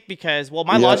mistake because,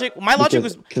 my logic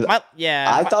was.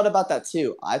 I thought about that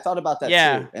too.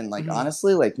 Too. And like,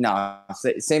 honestly, like, no,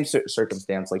 same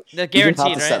circumstance. Like, the guaranteed,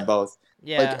 you have to set both.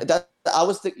 Yeah. Like, that, I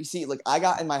was you see, like, I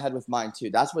got in my head with mine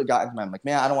too. That's what got into my, I'm like,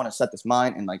 man, I don't want to set this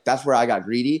mine. And like, that's where I got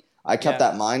greedy. I kept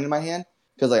that mine in my hand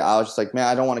because like, I was just like, man,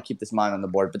 I don't want to keep this mine on the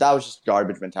board. But that was just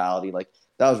garbage mentality. Like,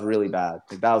 that was really bad.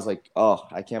 Like that was like, oh,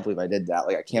 I can't believe I did that.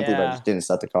 Like I can't believe I just didn't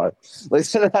set the card. Like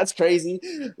that's crazy.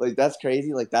 Like that's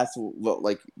crazy. Like that's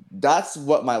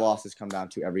what my losses come down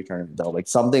to every tournament though. Like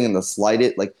something in the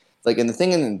slightest, like in the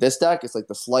thing in this deck, it's like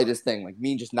the slightest thing. Like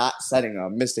me just not setting a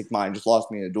Mystic Mine just lost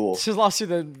me a duel. Just lost you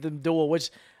the duel, which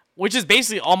is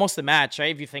basically almost a match,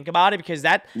 right? If you think about it, because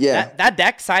that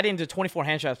deck sided into 24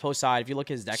 hand traps post side. If you look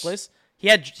at his deck list, he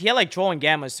had like Troll and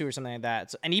Gammas too or something like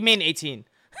that. So, and he made 18.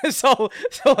 so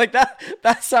like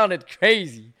that sounded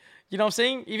crazy. You know what I'm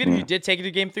saying? Even if you did take it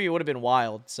to game 3, it would have been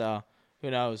wild. So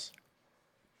who knows?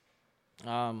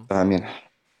 I mean,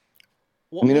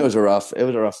 it was a rough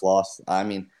loss. I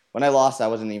mean, when I lost, I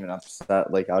wasn't even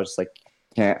upset. Like I was just like,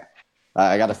 can't.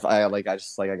 I gotta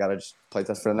just play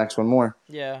test for the next one more.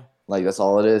 Yeah. Like that's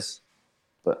all it is.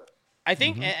 But I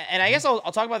think, and I guess I'll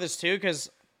talk about this too,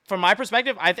 because from my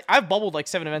perspective, I've bubbled like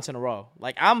 7 events in a row.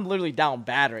 Like I'm literally down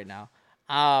bad right now.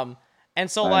 And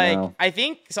so I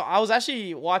think so. I was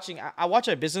actually watching. I watch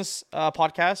a business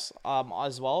podcast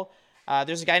as well.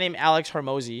 There's a guy named Alex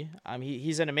Hormozy.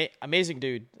 He's an amazing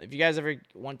dude. If you guys ever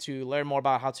want to learn more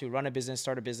about how to run a business,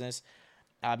 start a business,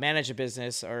 manage a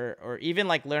business, or even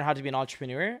like learn how to be an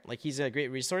entrepreneur, like he's a great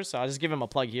resource. So I'll just give him a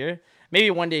plug here.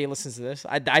 Maybe one day he listens to this.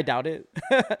 I doubt it.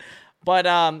 But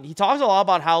he talks a lot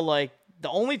about how like the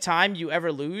only time you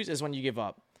ever lose is when you give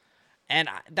up. And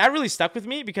that really stuck with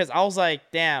me because I was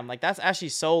like, damn, like that's actually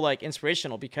so like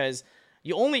inspirational because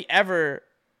you only ever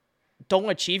don't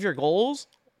achieve your goals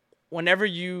whenever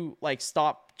you like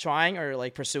stop trying or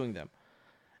like pursuing them.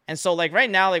 And so like right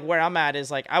now, like where I'm at is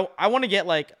like, I want to get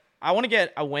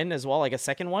a win as well, like a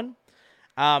second one.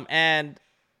 And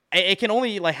it can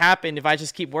only like happen if I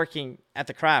just keep working at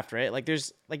the craft, right? Like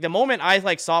there's like the moment I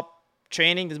like stop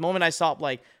training, the moment I stop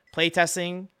like play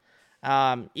testing,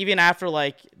 even after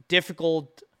like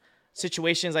difficult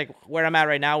situations like where I'm at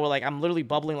right now, where like I'm literally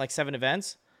bubbling like 7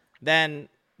 events, then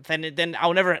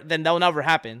that'll never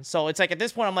happen. So it's like at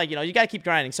this point I'm like, you gotta keep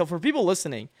grinding. So for people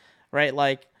listening, right,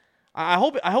 like I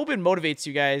hope it motivates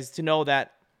you guys to know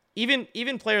that even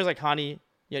players like Hani,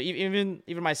 even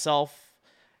myself,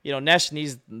 Nesh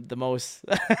needs the most,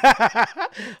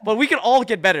 but we can all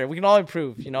get better. We can all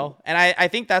improve, and I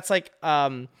think that's like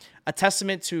a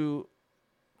testament to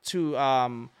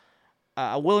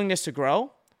a willingness to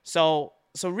grow. So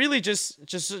really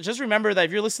just remember that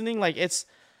if you're listening, like it's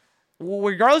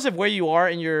regardless of where you are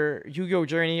in your Yu-Gi-Oh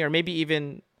journey, or maybe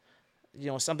even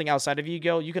something outside of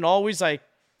Yu-Gi-Oh, you can always like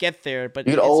get there. But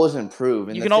you can always improve.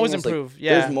 And you can always improve.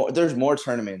 Like, there's more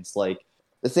tournaments. Like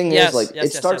the thing is, like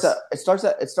it starts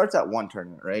at one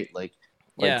tournament, right? Like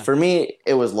for me,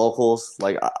 it was locals.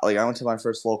 Like I went to my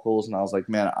first locals, and I was like,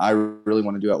 man, I really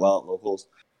want to do it well at locals.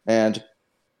 And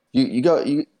you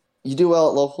do well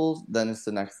at locals, then it's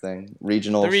the next thing.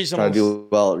 Regionals. Try to do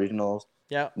well at regionals.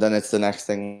 Yeah. Then it's the next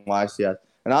thing, YCS.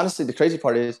 And honestly, the crazy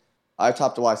part is I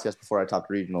topped the YCS before I topped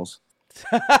regionals.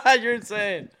 You're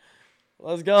insane.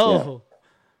 Let's go.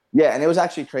 Yeah, and it was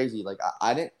actually crazy. Like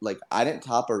I didn't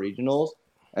top a regionals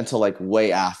until like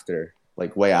way after.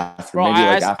 Bro,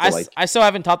 maybe I still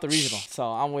haven't topped the regional, so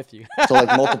I'm with you. So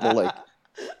like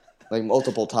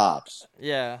multiple tops.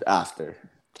 Yeah. After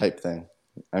type thing.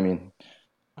 I mean.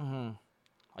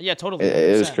 Yeah, totally.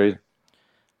 It was crazy.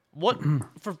 What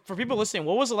for people listening?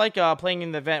 What was it like playing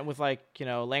in the event with like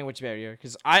language barrier?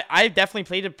 Because I definitely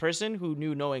played a person who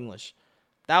knew no English.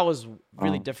 That was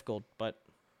really difficult. But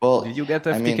did you get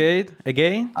FTK'd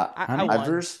again? I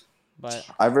won,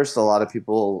 I versed a lot of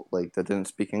people like that didn't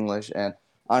speak English, and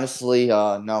honestly,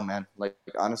 no man. Like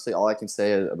honestly, all I can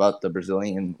say about the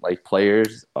Brazilian like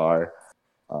players are,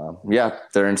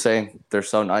 they're insane. They're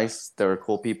so nice. They were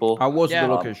cool people. How was the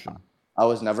location? I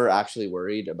was never actually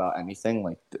worried about anything.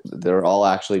 Like they're all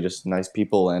actually just nice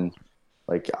people, and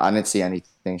like I didn't see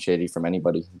anything shady from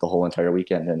anybody the whole entire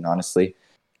weekend. And honestly,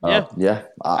 I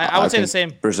would say the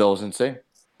same. Brazil's insane.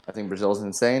 I think Brazil's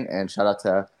insane, and shout out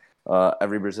to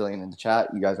every Brazilian in the chat.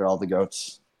 You guys are all the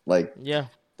goats. Like the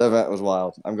event was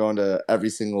wild. I'm going to every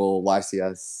single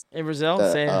YCS in Brazil.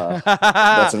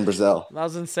 That's in Brazil. That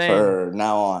was insane. For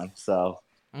now on, so.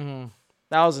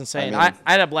 That was insane. I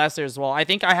had a blast there as well. I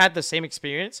think I had the same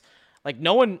experience. Like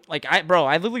no one, like I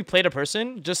literally played a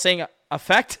person just saying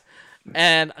effect,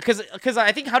 and because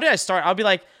I think how did I start? I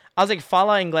was like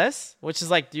fala inglés, which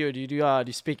is like, dude, do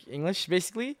you speak English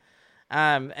basically?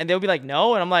 And they'll be like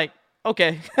no, and I'm like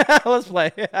okay, let's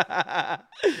play.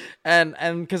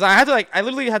 and because I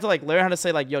literally had to like learn how to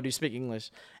say like yo, do you speak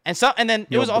English? And then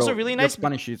it was also really nice.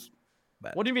 Spanish is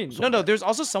bad. What do you mean? No. There's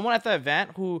also someone at the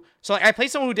event who. So like I played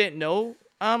someone who didn't know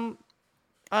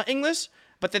English,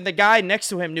 but then the guy next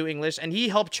to him knew English, and he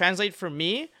helped translate for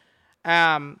me.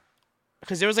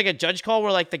 Because there was like a judge call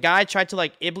where like the guy tried to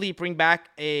like Ibli bring back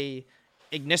a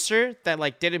Ignister that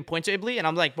like didn't point to Ibli, and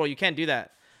I'm like, bro, you can't do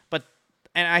that.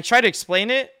 And I tried to explain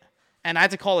it, and I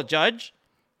had to call a judge,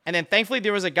 and then thankfully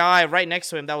there was a guy right next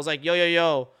to him that was like, yo,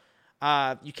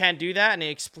 you can't do that, and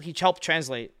he helped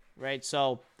translate, right?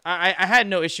 So. I had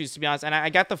no issues, to be honest, and I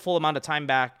got the full amount of time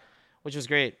back, which was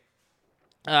great.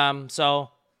 So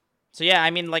yeah,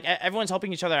 I mean, like everyone's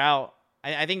helping each other out.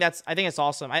 I think it's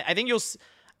awesome. I think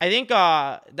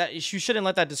that you shouldn't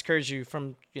let that discourage you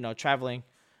from traveling,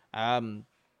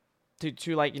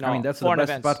 to like I mean, that's the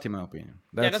best part in my opinion.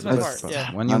 That's the best part.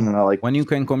 Yeah. When you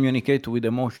can communicate with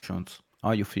emotions,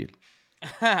 how you feel.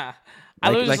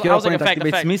 Like your opponent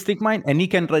activates Mystic Mind, and he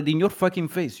can read in your fucking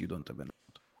face. You don't even.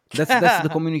 That's the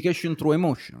communication through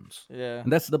emotions. Yeah. And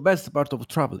that's the best part of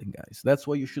traveling, guys. That's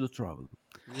why you should travel.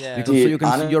 Yeah. Because so you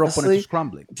can see your opponent is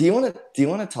crumbling. Do you want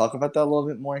to talk about that a little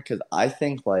bit more? Because I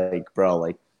think like, bro,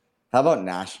 like, how about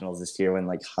nationals this year when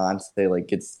like Hanse like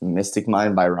gets Mystic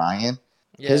Mind by Ryan?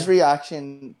 Yeah. His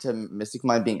reaction to Mystic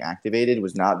Mind being activated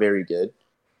was not very good.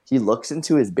 He looks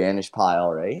into his banish pile,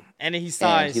 right? And he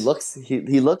sighs. And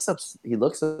he looks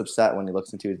upset when he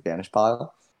looks into his banish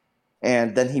pile.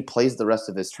 And then he plays the rest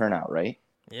of his turnout, right?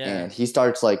 Yeah. And he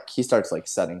starts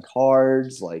setting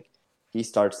cards, like he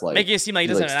starts like making it seem like he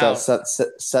doesn't have an out.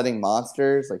 Setting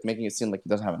monsters, like making it seem like he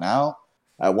doesn't have an out.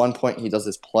 At one point, he does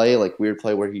this weird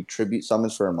play where he tribute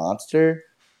summons for a monster,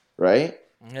 right?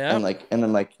 Yeah. And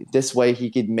then this way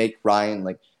he could make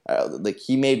Ryan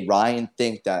he made Ryan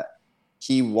think that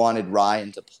he wanted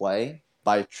Ryan to play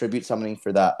by tribute summoning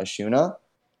for that Ashuna.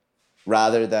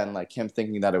 Rather than like him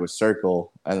thinking that it was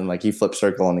circle, and then like he flipped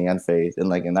circle on the end phase,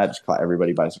 and that just caught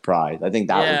everybody by surprise. I think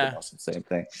that was the most insane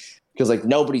thing, because like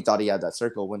nobody thought he had that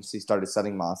circle once he started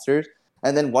setting monsters,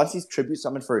 and then once he's tribute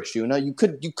summoned for Ashuna, you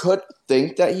could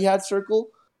think that he had circle,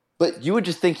 but you would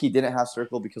just think he didn't have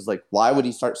circle because like why would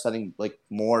he start setting like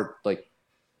more like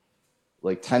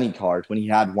 10 cards when he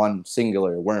had one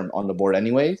singular worm on the board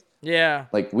anyways? Yeah,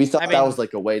 like we thought that was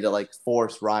like a way to like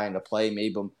force Ryan to play,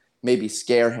 maybe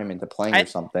scare him into playing or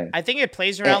something. I think it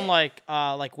plays around like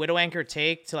Widow Anchor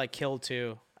take to like kill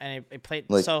too. and it played.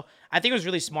 Like, so I think it was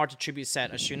really smart to tribute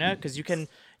set Ashuna because you can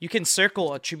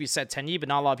circle a tribute set Tenyi, but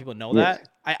not a lot of people know that.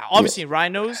 Obviously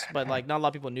Ryan knows, but like not a lot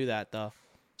of people knew that though.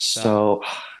 So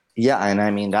yeah, and I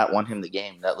mean that won him the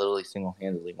game. That literally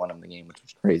single-handedly won him the game, which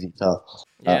was crazy tough.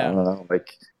 Yeah, I don't know,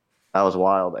 like that was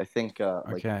wild. I think I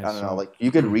don't know, like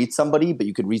you could read somebody, but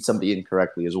you could read somebody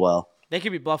incorrectly as well. They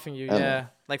could be bluffing you,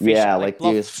 like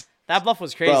bluff. That bluff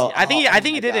was crazy. Bro, I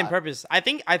think he did it on purpose. I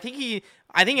think he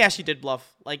actually did bluff.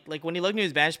 Like when he looked at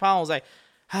his bench pile, I was like,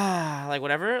 like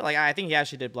whatever. Like I think he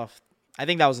actually did bluff. I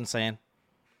think that was insane.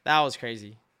 That was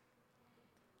crazy.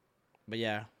 But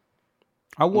yeah.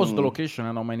 How was the location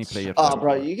and how many players? Oh,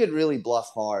 bro, you could really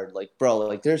bluff hard. Like, bro,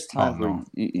 like there's times where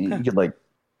you could like,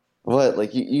 what?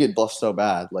 Like you could bluff so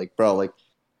bad. Like, bro, like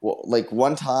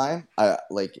one time, my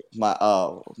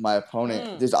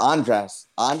opponent, there's Andres.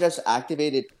 Andres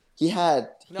activated. He had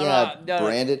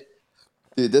branded.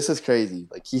 Dude, this is crazy.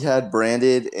 Like he had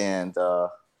branded and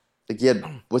like he had.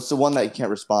 What's the one that you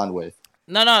can't respond with?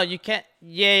 No, you can't.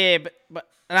 Yeah, but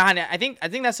I think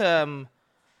that's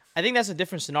a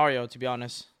different scenario, to be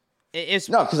honest. It's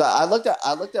no, because I looked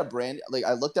at brand, like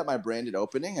I looked at my branded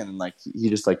opening and like he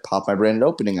just like popped my branded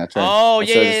opening that turn. Oh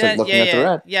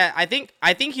yeah. I think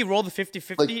he rolled the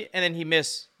 50-50 like, and then he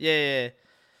missed. Yeah.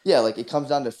 Yeah, like it comes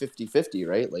down to 50-50,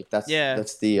 right? Like that's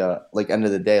the like end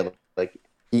of the day. Like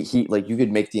he like you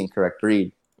could make the incorrect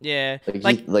read. Yeah.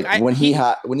 When he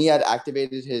had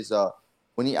activated his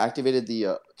when he activated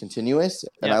the continuous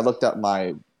and I looked at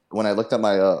my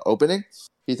opening,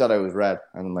 he thought I was red.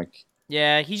 And I'm like,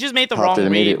 yeah, he just made the wrong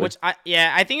read, which I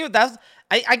think that's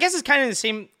I guess it's kind of the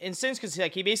same instance because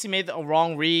like he basically made the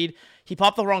wrong read. He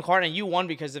popped the wrong card and you won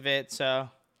because of it. So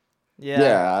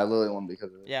yeah, I literally won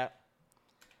because of it. Yeah.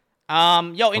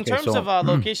 In terms of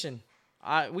location,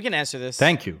 we can answer this.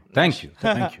 Thank you. The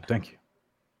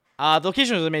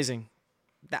location was amazing.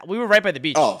 We were right by the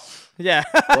beach. Oh, yeah.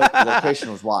 The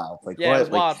location was wild. Like, yeah, it was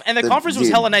wild. And the conference was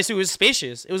hella nice too. It was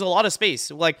spacious. It was a lot of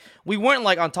space. Like we weren't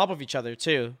like on top of each other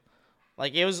too.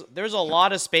 Like there was a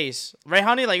lot of space. Right,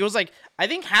 Hani? Like it was like I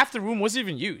think half the room wasn't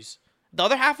even used. The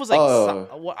other half was like I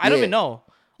don't even know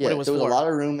what it was. There was a lot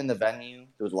of room in the venue.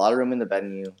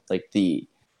 Like the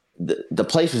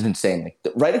place was insane. Like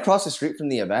right across the street from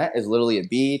the event is literally a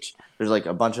beach. There's like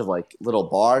a bunch of like little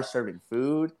bars serving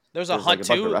food. There's a hut too.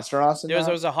 Bunch of restaurants. There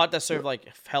was a hut that served like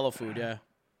hella food. Yeah.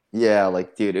 Yeah,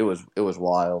 like dude, it was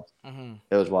wild. Mm-hmm.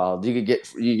 It was wild. You get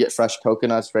fresh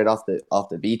coconuts right off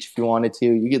the beach if you wanted to.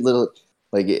 You get little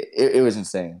like it was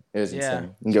insane. It was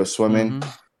insane. You can go swimming. Mm-hmm.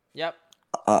 Yep.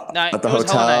 At the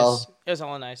hotel. It was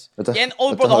hella nice. The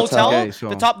hotel. Okay, so.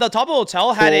 The top of the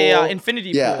hotel had a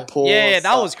infinity pool. Yeah,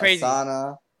 that was crazy.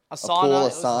 A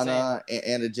sauna,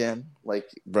 and a gym. Like,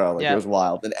 bro, like it was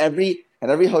wild. And every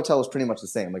hotel was pretty much the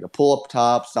same. Like a pool up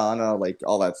top, sauna, like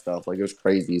all that stuff. Like it was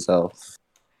crazy. So.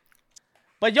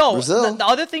 But the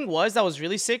other thing that was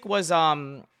really sick was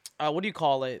what do you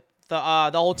call it?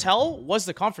 The hotel was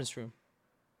the conference room.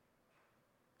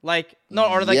 Like it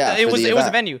was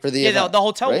a venue. The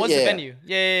hotel was the venue.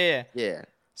 Yeah.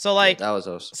 So like that was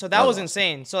awesome. So that was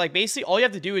insane. So like basically all you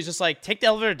have to do is just like take the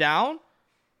elevator down,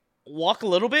 walk a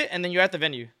little bit, and then you're at the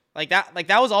venue. Like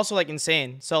that was also like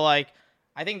insane. So like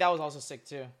I think that was also sick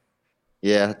too.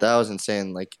 Yeah, that was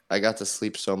insane. Like I got to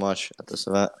sleep so much at this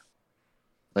event.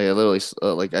 Like I literally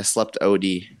like I slept OD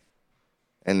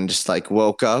and just like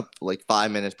woke up like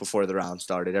 5 minutes before the round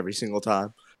started every single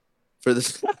time for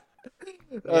this.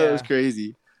 It was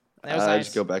crazy. That was nice. I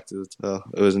just go back to the hotel.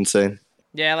 It was insane.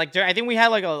 Yeah, like I think we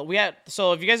had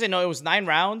so if you guys didn't know, it was 9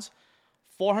 rounds,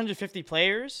 450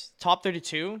 players, top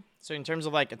 32. So in terms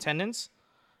of like attendance,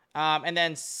 and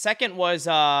then second was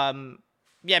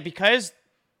because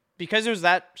it was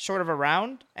that short of a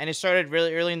round and it started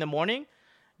really early in the morning,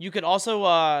 you could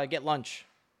also get lunch.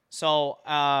 So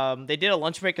they did a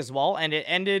lunch break as well, and it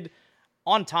ended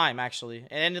on time. Actually,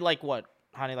 it ended like what,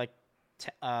 honey, like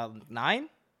 9,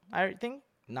 I think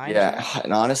 9. Yeah,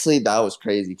 and honestly, that was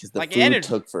crazy because the food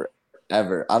took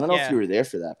forever. I don't know if you were there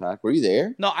for that, Pac. Were you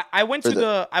there? No, I went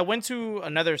to I went to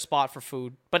another spot for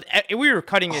food, but we were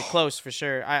cutting it close for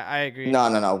sure. I agree.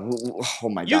 No. Oh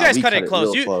my god, you guys cut it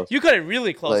close. You cut it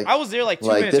really close. Like, I was there like 2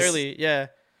 minutes early. Yeah.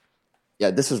 Yeah,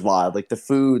 this was wild. Like the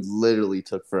food literally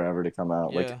took forever to come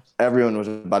out. Like everyone was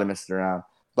about to miss it around.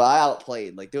 But I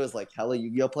outplayed. Like there was like hella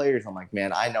Yu-Gi-Oh players. I'm like,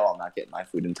 man, I know I'm not getting my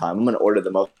food in time. I'm gonna order the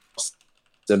most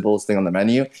simplest thing on the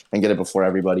menu and get it before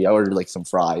everybody. I ordered like some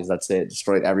fries. That's it.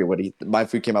 Destroyed everybody. My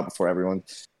food came out before everyone.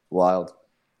 Wild.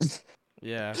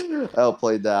 Yeah. I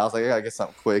outplayed that. I was like, I gotta get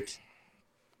something quick.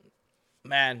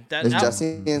 Man, is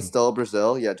Jesse still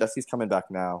Brazil? Yeah, Jesse's coming back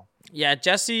now. Yeah,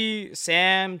 Jesse,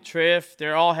 Sam, Triff,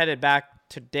 they're all headed back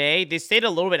today. They stayed a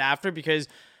little bit after because,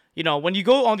 you know, when you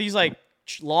go on these like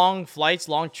long flights,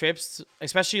 long trips,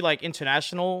 especially like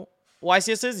international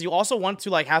YCSs, you also want to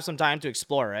like have some time to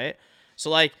explore, right? So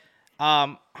like,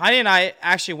 Hani and I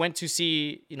actually went to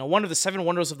see, you know, one of the 7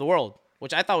 wonders of the world,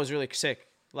 which I thought was really sick.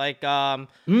 Like,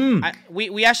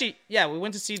 we actually, we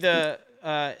went to see the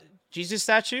Jesus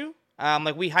statue.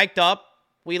 Like we hiked up.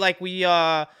 I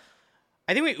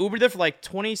think we Ubered there for like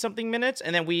 20 something minutes,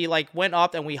 and then we like went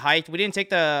up and we hiked. We didn't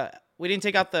even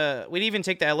take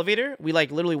the elevator. We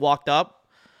like literally walked up.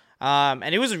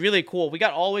 And it was really cool. We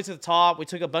got all the way to the top. We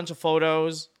took a bunch of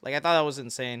photos. Like I thought that was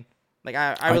insane. Like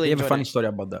I really have a funny story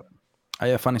about that. I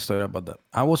have a funny story about that.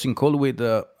 I was in call with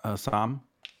Sam,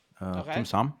 Team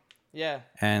Sam. Yeah.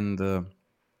 And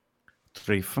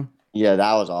Triff. Yeah,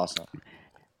 that was awesome.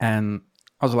 And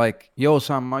I was like, yo,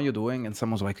 Sam, how you doing? And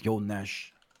Sam was like, yo,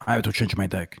 Nash, I have to change my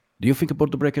deck. Do you think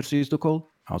about the breakers is the call?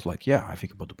 I was like, yeah, I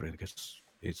think about the breakers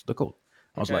is the call.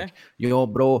 I was like, yo,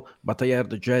 bro, but I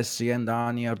heard Jesse and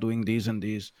Hani are doing this and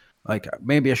this. Like,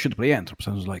 maybe I should play Entrops.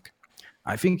 I was like,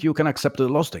 I think you can accept the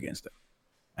loss against them.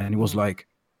 And he was like,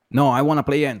 no, I want to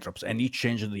play Entrops. And he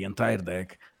changed the entire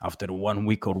deck after 1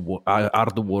 week or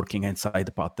hard working inside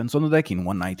the patterns on the deck. In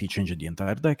one night, he changed the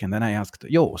entire deck. And then I asked,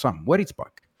 yo, Sam, where is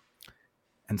Puck?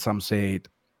 And Sam said,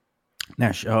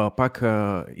 Nash, Puck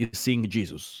is seeing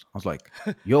Jesus. I was like,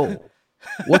 yo,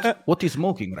 what is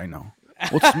smoking right now?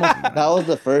 What's smoking? That was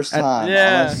the first time.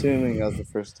 I'm assuming that was the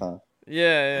first time.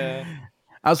 Yeah.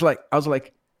 I was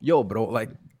like, yo, bro, like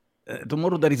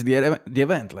tomorrow there is the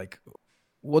event. Like,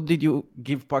 what did you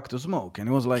give Puck to smoke? And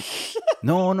he was like,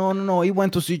 no. He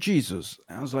went to see Jesus.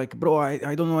 And I was like, bro,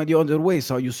 I don't know any other ways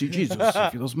how you see Jesus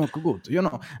if you don't smoke good, you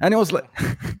know? And he was like,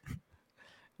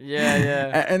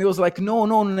 yeah. And he was like,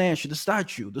 no, Nash, the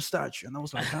statue. And I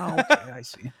was like, okay, I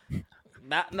see.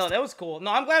 That was cool.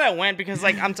 No, I'm glad I went because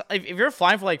like if you're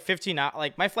flying for like 15 hours,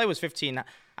 like my flight was 15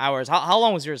 hours. How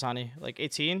long was yours, Hani? Like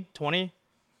 18, 20?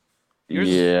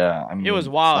 Yeah, I mean, it was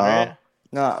wild, right?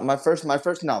 No, my first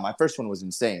one was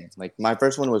insane. Like my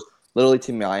first one was literally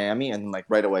to Miami and like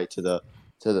right away to the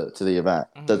event.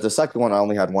 The second one I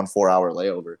only had 1 4-hour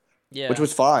layover. Yeah. Which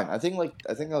was fine. I think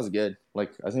that was good.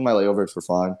 Like I think my layovers were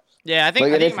fine. Yeah, I think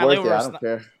my layovers. I don't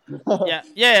care.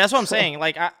 yeah, that's what I'm saying.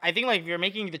 Like I think like if you're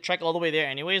making the trek all the way there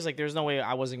anyways, like there's no way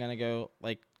I wasn't gonna go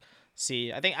like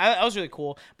see. I think I was really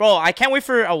cool, bro. I can't wait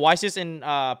for a YCS in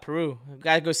Peru.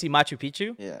 Gotta go see Machu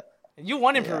Picchu. Yeah. You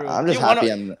won in Peru. I'm just happy.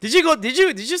 Did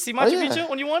you see Machu Picchu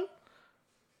when you won?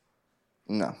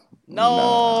 No.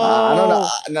 I don't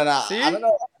know. No. See? I don't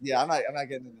know. Yeah, I'm not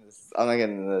getting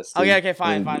into this. Okay,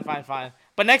 fine.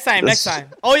 But next time.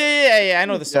 Oh yeah. I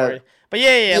know the story. But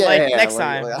next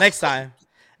time.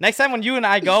 Next time when you and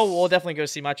I go, we'll definitely go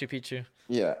see Machu Picchu.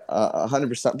 Yeah,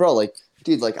 100%, bro. Like,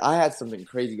 dude, like I had something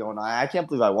crazy going on. I can't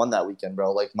believe I won that weekend,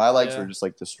 bro. Like my legs were just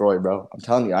like destroyed, bro. I'm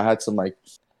telling you, I had some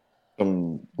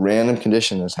random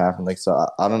condition that's happened. Like, so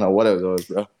I don't know what it was,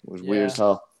 bro. It was weird as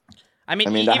hell. I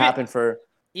mean, that happened for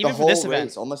even the whole for this race,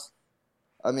 event. almost.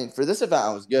 I mean, for this event,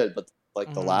 I was good, but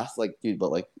like the last, like, dude,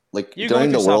 but like you're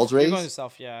during the Worlds race, you're going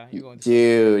yourself, yeah.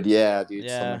 Dude.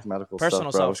 Some like medical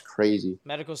personal stuff, bro. It was crazy.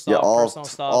 Medical stuff, personal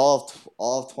stuff.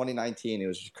 All of 2019, it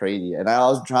was just crazy, and I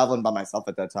was traveling by myself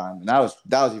at that time, and that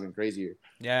was even crazier.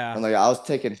 Yeah. And like I was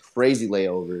taking crazy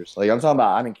layovers. Like I'm talking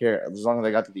about, I didn't care as long as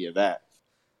I got to the event.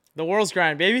 The world's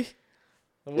grind, baby.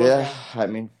 Grind. I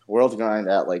mean, world's grind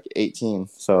at like 18.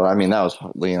 So I mean, that was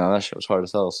that shit was hard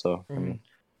as hell. So I mean,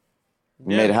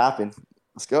 we made it happen.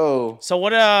 Let's go. So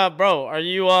what, bro? Are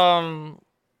you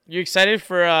you excited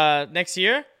for next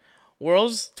year,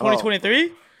 Worlds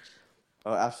 2023?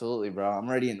 Oh, absolutely, bro. I'm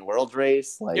already in the Worlds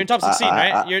race. Like you're in top 16,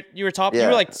 right? You were top. Yeah. You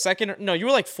were like second. No, you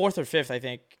were like 4th or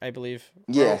 5th, I believe.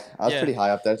 Yeah, I was pretty high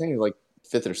up there. I think it was like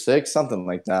 5th or 6th, something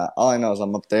like that. All I know is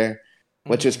I'm up there,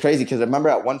 which is crazy because I remember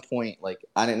at one point, like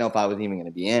I didn't know if I was even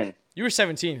gonna be in. You were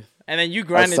 17th. And then you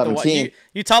grinded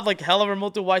you topped like hella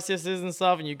remote YCSs and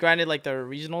stuff, and you grinded like the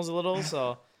regionals a little.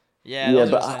 So yeah.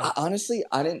 But honestly,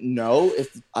 I didn't know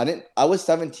if I was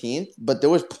 17th, but there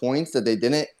was points that they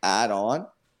didn't add on,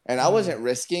 and I wasn't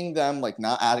risking them like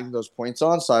not adding those points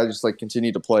on. So I just like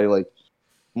continued to play like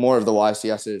more of the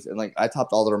YCSs, and like I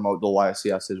topped all the remote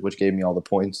YCSs, which gave me all the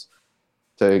points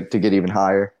to get even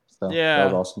higher. So that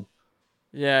was awesome.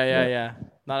 Yeah.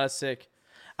 No, that's sick.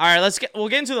 All right, we'll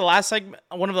get into the last segment,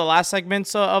 one of the last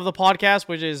segments of the podcast,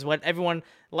 which is what everyone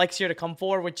likes here to come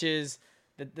for, which is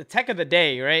the tech of the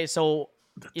day, right? So,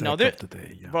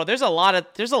 bro, there's a lot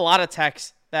of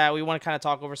techs that we want to kind of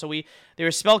talk over. So there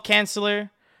was Spell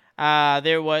Canceller,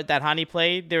 there was that Hani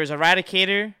played. There was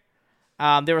Eradicator,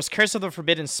 there was Curse of the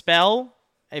Forbidden Spell,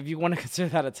 if you want to consider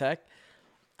that a tech.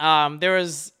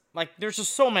 there's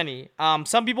just so many.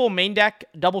 Some people main deck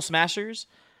double smashers,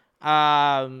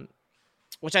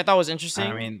 which I thought was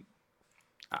interesting. I mean,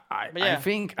 I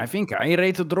think I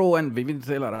rate draw and Vivid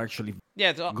Tail are actually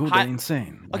good and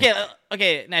insane.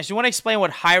 Okay, Nash, you want to explain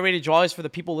what high rated draw is for the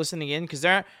people listening in, because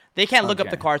they can't look up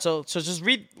the card. So just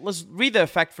let's read the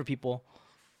effect for people.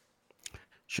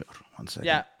 Sure, 1 second.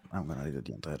 Yeah, I'm gonna read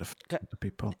the entire effect to the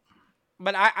people.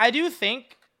 But I do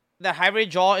think that high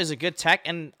rated draw is a good tech,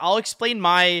 and I'll explain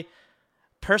my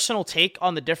personal take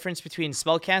on the difference between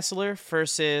spell canceller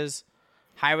versus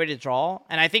high rated draw.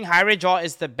 And I think high rated draw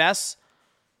is the best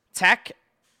tech.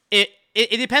 It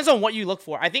depends on what you look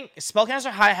for. I think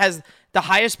Spellcaster has the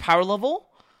highest power level.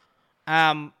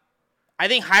 I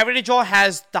think High Rated Draw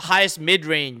has the highest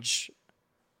mid-range,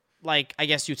 like, I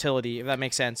guess, utility, if that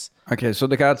makes sense. Okay, so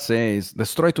the card says,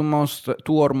 destroy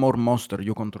two or more monsters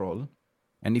you control.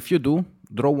 And if you do,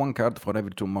 draw 1 card for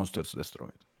every 2 monsters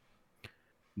destroyed.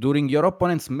 During your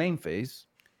opponent's main phase,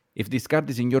 if this card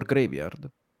is in your graveyard,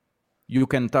 you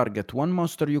can target 1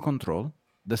 monster you control,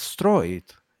 destroy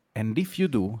it, and if you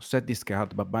do, set this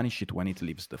card but banish it when it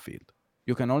leaves the field.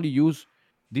 You can only use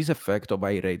this effect of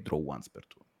high rate draw once per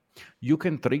turn. You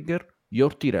can trigger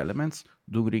your tier elements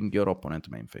during your opponent's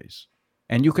main phase.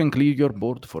 And you can clear your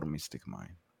board for Mystic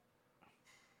Mine.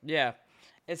 Yeah.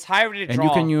 It's high rated draw.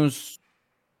 And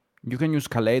you can use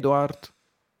Kaleido Art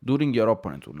during your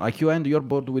opponent's turn. Like you end your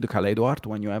board with Kaleido Art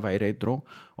when you have high rate draw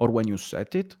or when you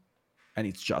set it. And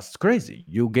it's just crazy.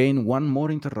 You gain 1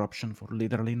 more interruption for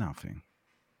literally nothing.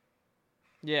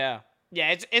 Yeah,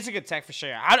 it's a good tech for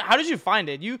sure. How did you find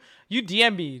it? You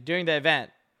DM me during the event,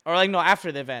 or like no,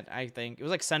 after the event. I think it was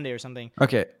like Sunday or something.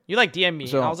 Okay. You like DM me,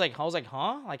 and I was like,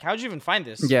 huh? Like, how did you even find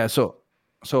this? Yeah. So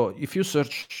if you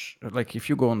search, like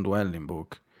if you go on Dwelling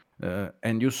Book,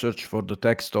 and you search for the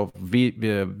text of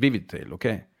Vivid Tale,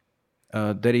 okay,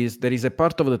 there is a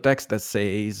part of the text that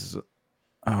says,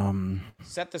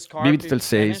 set this card. Vivid Tale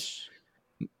says,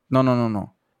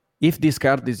 no. If this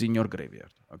card is in your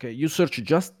graveyard, okay, you search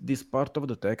just this part of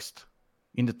the text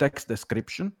in the text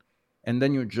description, and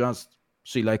then you just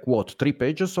see 3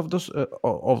 pages of this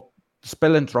of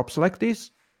spell and drops like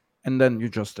this, and then you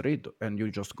just read and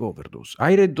you just go over those.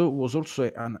 I read was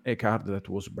also a card that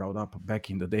was brought up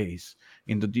back in the days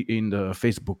in the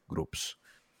Facebook groups,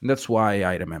 and that's why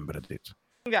I remembered it.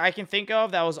 That I can think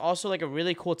of that was also like a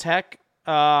really cool tech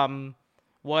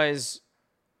was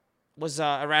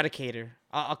Eradicator.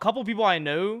 A couple people I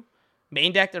know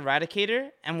main decked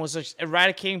Eradicator and was just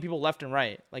eradicating people left and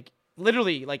right, like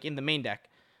literally like in the main deck,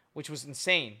 which was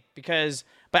insane.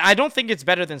 But I don't think it's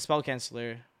better than Spell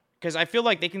Canceller, because I feel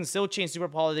like they can still chain Super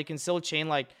Poly, they can still chain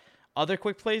like other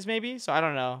quick plays maybe. So I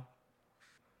don't know.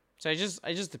 So it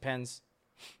just depends.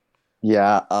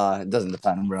 Yeah, it doesn't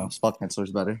depend, bro. Spell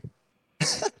Canceller's better.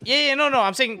 No.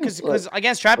 I'm saying because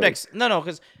against trap decks,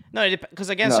 because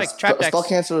against trap decks, Spell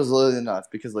Canceller is literally enough,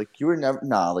 because like you're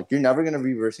never gonna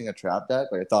be versing a trap deck.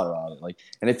 Like I thought about it,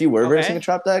 and if you were versing a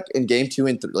trap deck in game 2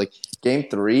 and game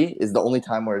 3 is the only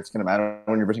time where it's gonna matter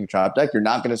when you're versing a trap deck. You're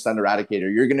not gonna send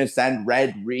Eradicator. You're gonna send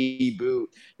Red Reboot.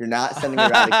 You're not sending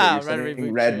Eradicator. You're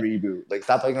sending Red Reboot. Like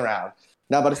stop playing around.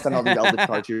 Not about to send all these Eldritch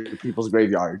cards to your people's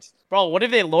graveyards. Bro, what if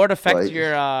they Lord affect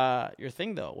your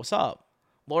thing though? What's up?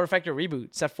 Lord Effector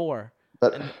Reboot, set 4.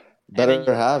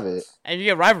 Better have it. And you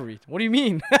get Rivalry. What do you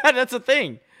mean? That's a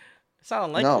thing. It's not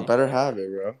unlikely. No, better have it,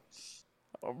 bro.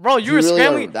 Bro, you were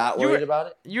scrambling. That worried about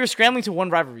it? You were scrambling to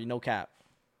 1 Rivalry, no cap.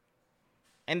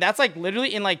 And that's like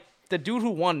literally in like the dude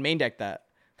who won main deck that.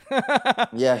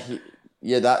 That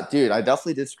dude. I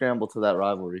definitely did scramble to that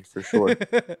Rivalry for sure.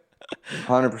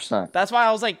 100%. That's why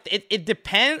I was like, it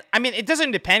depends. I mean, it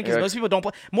doesn't depend because most people don't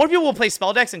play. More people will play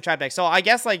spell decks and trap decks. So I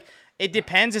guess like it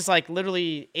depends. It's like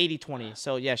literally 80-20.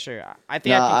 So yeah, sure. I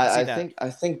think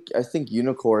I think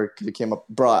Unicorn could have came up,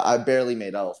 bro. I barely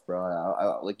made Elf, bro.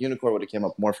 I Unicorn would have came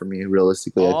up more for me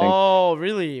realistically. I think. Oh,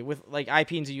 really? With like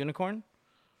IP into Unicorn?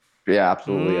 Yeah,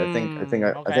 absolutely. I think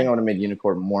I would have made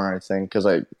Unicorn more. I think because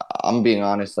I'm being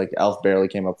honest, like Elf barely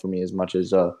came up for me as much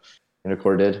as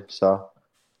Unicorn did. So.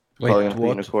 Wait,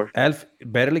 what? Elf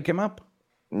barely came up?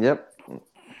 Yep.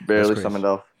 Barely summoned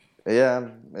Elf. Yeah,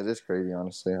 it is crazy,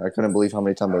 honestly. I couldn't believe how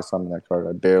many times I summoned that card.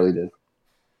 I barely did.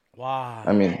 Wow.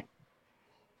 I mean...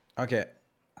 Okay.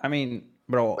 I mean,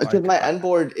 bro... Because my end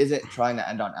board isn't trying to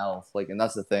end on Elf. and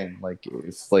that's the thing.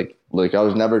 It's like I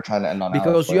was never trying to end on Elf.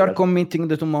 Because you are committing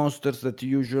the 2 monsters that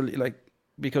usually,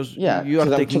 because you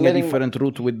are taking a different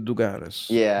route with Dugares.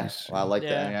 Yeah, well, I like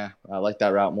that. Yeah, I like that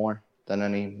route more than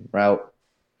any route.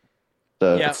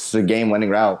 It's a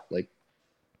game-winning route,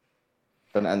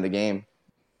 gonna end the game.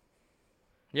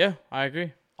 Yeah, I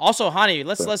agree. Also, Hani,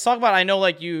 let's talk about. I know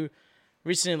like you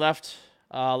recently left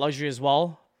luxury as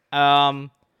well.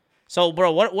 So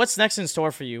bro, what's next in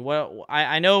store for you? What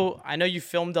I know you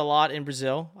filmed a lot in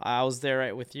Brazil. I was there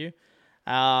right with you.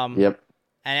 Yep.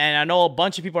 And I know a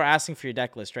bunch of people are asking for your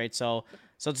deck list, right? So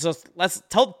let's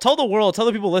tell the world, tell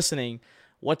the people listening,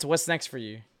 what's next for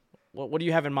you. What do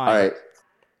you have in mind? All right.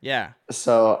 Yeah.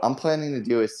 So I'm planning to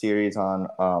do a series on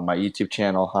my YouTube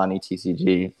channel, Hani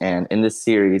TCG, and in this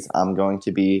series, I'm going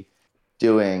to be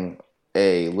doing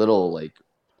a little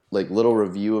little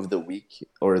review of the week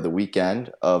or the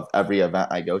weekend of every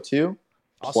event I go to,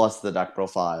 Awesome. plus the deck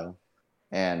profile.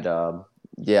 And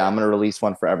yeah, I'm gonna release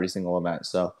one for every single event.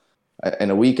 So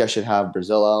in a week, I should have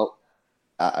Brazil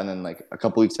out, and then like a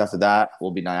couple weeks after that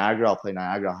will be Niagara. I'll play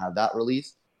Niagara. I'll have that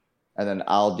released, and then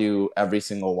I'll do every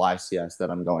single YCS that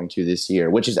I'm going to this year,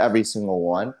 which is every single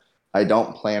one. I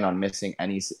don't plan on missing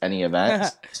any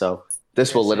events, so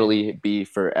this will literally be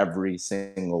for every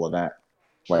single event,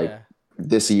 like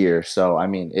this year. So I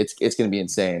mean, it's gonna be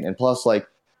insane, and plus like.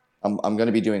 I'm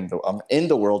gonna be I'm in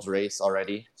the world's race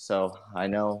already, so I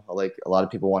know like a lot of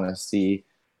people want to see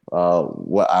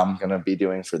what I'm gonna be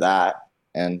doing for that,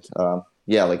 and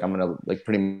yeah, like I'm gonna like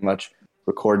pretty much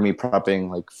record me prepping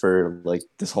like for like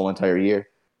this whole entire year,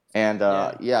 and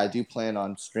yeah, I do plan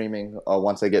on streaming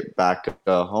once I get back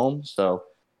home, so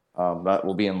that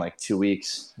will be in like 2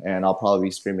 weeks, and I'll probably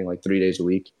be streaming like 3 days a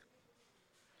week.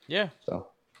 Yeah. So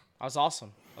that's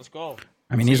awesome. Let's go.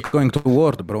 I mean, he's going to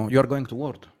World, bro. You're going to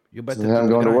World. You better. Yeah, I'm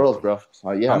going to World, bro.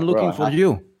 Yeah, I'm looking for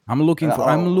you. I'm looking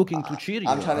to cheer you.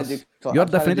 I'm trying to do. You're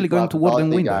definitely going to World and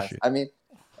win that shit. I mean,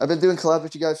 I've been doing collabs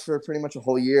with you guys for pretty much a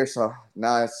whole year, so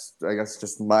now it's I guess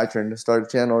just my turn to start a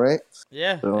channel, right?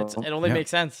 Yeah, so, it only makes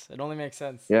sense. It only makes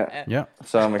sense. Yeah.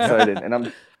 So I'm excited,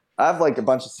 and I have like a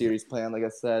bunch of series planned. Like I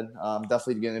said, I'm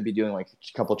definitely going to be doing like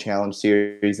a couple challenge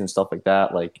series and stuff like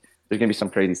that. Like there's gonna be some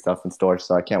crazy stuff in store,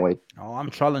 so I can't wait. Oh, I'm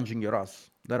challenging your ass.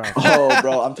 Oh,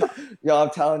 bro, I'm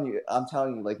telling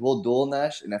you, like we'll duel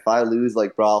Nash, and if I lose,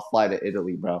 like, bro, I'll fly to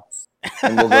Italy, bro,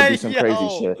 and we'll go do some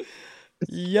crazy shit.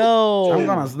 Yo, I'm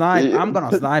gonna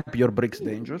snipe your bricks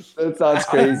dangers. That sounds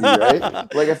crazy, right?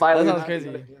 Like if I lose, go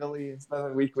to Italy and spend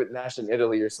a week with Nash in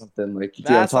Italy or something, like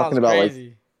dude, I'm talking about crazy.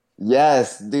 Like.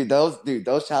 Yes, dude,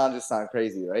 those challenges sound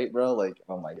crazy, right, bro? Like,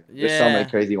 oh my god, there's so many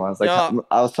crazy ones. Like,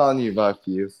 I was telling you about a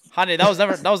few. Honey, that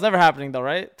was never happening though,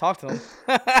 right? Talk to him.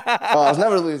 Oh, I was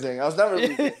never losing. Oh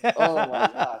my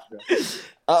gosh, bro.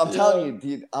 I'm telling you,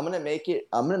 dude, I'm gonna make it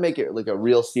like a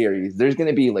real series. There's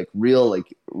gonna be like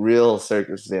real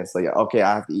circumstance. Like, okay,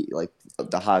 I have to eat like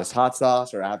the hottest hot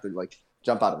sauce, or I have to like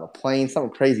jump out of a plane,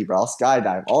 something crazy, bro. I'll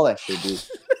skydive, all that shit, dude.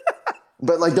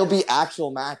 But like there'll be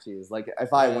actual matches. Like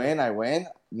if I win, I win.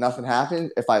 Nothing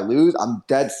happens. If I lose, I'm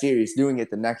dead serious doing it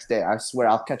the next day. I swear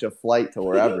I'll catch a flight to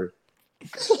wherever.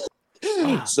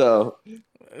 So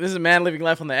this is a man living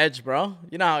life on the edge, bro.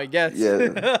 You know how it gets.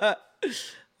 Yeah.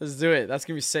 Let's do it. That's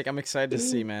gonna be sick. I'm excited to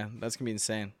see, man. That's gonna be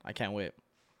insane. I can't wait.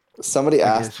 Somebody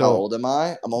asked how old am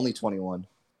I? I'm only 21.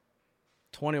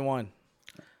 21.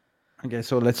 Okay,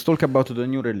 so let's talk about the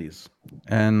new release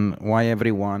and why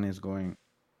everyone is going.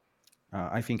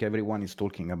 I think everyone is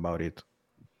talking about it.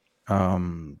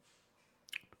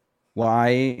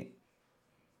 Why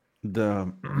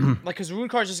the like because rune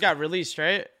cards just got released,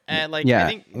 right? And like I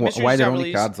think why the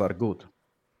only cards are good,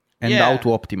 and how to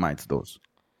optimize those.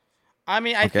 I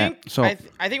mean, I think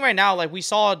right now, like we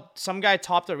saw some guy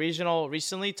topped a regional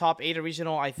recently, top 8 a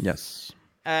regional. Yes.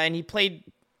 And he played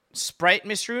Sprite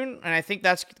Misrune, and I think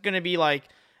that's gonna be like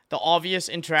the obvious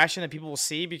interaction that people will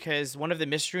see because one of the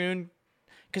Misrune.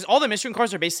 Because all the Misrune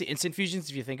cards are basically instant fusions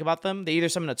if you think about them. They either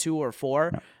summon a 2 or a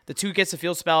 4. Yeah. The 2 gets a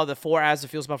field spell, the 4 adds a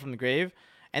field spell from the grave.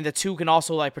 And the 2 can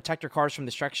also like protect your cards from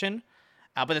destruction.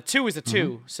 But the 2 is the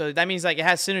 2. So that means like it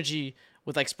has synergy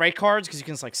with like Sprite cards because you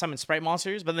can like summon Sprite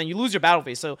monsters. But then you lose your battle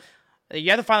phase. So you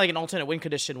have to find like an alternate win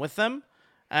condition with them.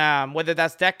 Whether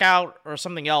that's deck out or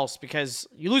something else because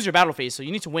you lose your battle phase. So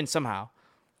you need to win somehow.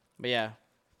 But yeah.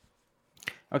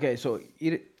 Okay, so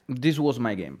this was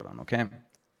my game plan, okay?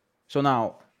 So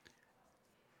now,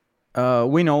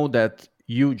 we know that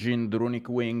Eugene, the Runic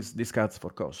Wings, discards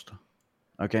for cost.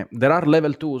 Okay, there are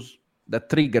level 2s that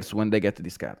triggers when they get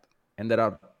discard. And there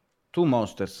are 2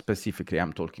 monsters specifically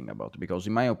I'm talking about. Because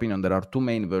in my opinion, there are 2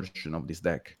 main versions of this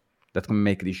deck that can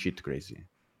make this shit crazy.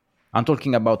 I'm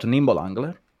talking about Nimble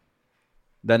Angler.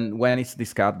 Then when it's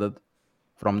discarded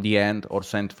from the end or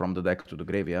sent from the deck to the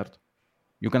graveyard,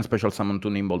 you can special summon 2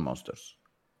 Nimble monsters.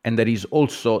 And there is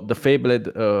also the fabled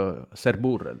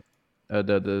Cerburrel,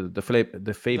 the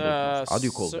fabled. How do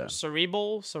you call that?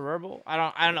 Cerebral.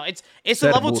 I don't know. It's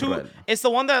a level 2. It's the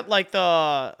one that like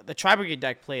the Tri-Brigade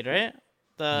deck played, right?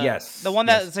 The one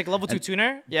that's like level 2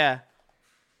 tuner? Yeah.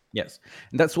 Yes.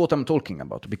 And that's what I'm talking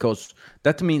about, because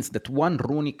that means that one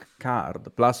runic card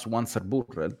plus one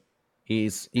Serburrel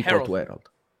is equal to Herald.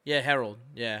 Yeah, Herald.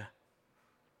 Yeah.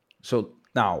 So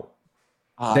now,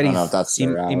 I don't know if that's the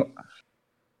route.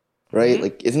 Right? Mm-hmm.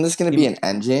 Like, isn't this going to be an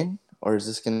engine? Or is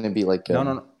this going to be like a...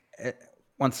 No.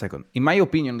 1 second. In my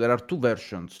opinion, there are two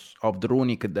versions of the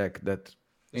runic deck that,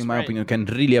 in my opinion, can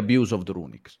really abuse of the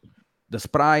runics. The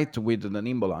Sprite with the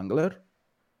Nimble Angler,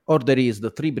 or there is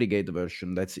the 3 Brigade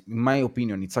version. That's, in my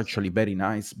opinion, it's actually very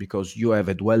nice because you have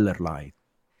a Dweller Light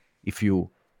if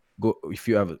you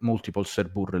have multiple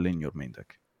Serburrel in your main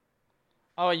deck.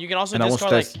 Oh, you can also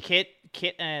discard like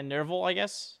Kit and Nerval, I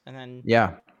guess, and then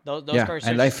those cards.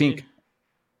 And I think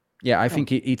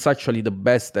it's actually the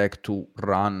best deck to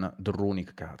run the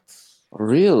runic cards.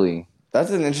 Really?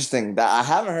 That's an interesting. I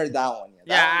haven't heard that one yet.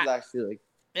 That one's actually like.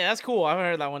 Yeah, that's cool. I haven't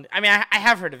heard that one. I mean, I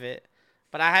have heard of it,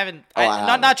 but I haven't.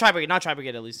 Not Tri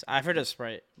Brigade at least. I've heard of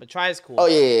Sprite, but Tri is cool. Oh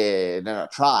yeah. No,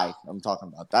 Tri. I'm talking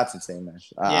about. That's insane, man.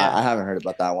 I haven't heard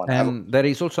about that one. And there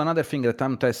is also another thing that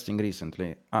I'm testing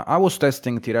recently. I was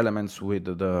testing tier elements with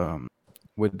the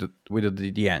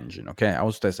engine. Okay, I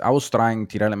was trying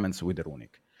tier elements with the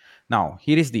runic. Now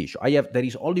here is the issue. There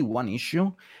is only one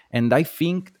issue, and I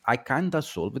think I kinda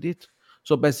solved it.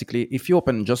 So basically, if you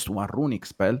open just one runic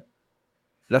spell,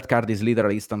 that card is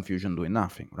literally instant fusion doing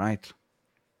nothing, right?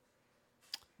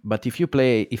 But if you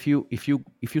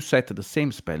set the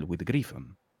same spell with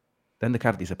Griffon, then the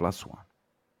card is a +1.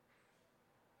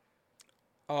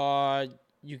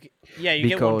 You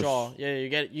get one draw. Yeah, you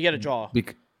get a draw.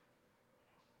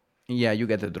 You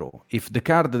get a draw. If the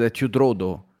card that you draw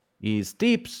though is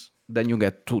tips, then you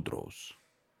get 2 draws.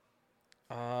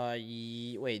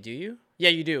 Wait, do you? Yeah,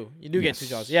 you do. You do get 2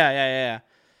 draws. Yeah.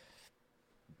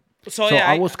 So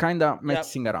I was kind of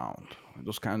messing around with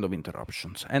those kind of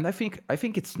interruptions, and I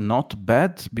think it's not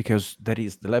bad because there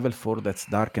is the level 4 that's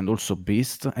dark and also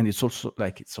beast, and it's also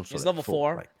level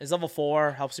 4. Like, it's level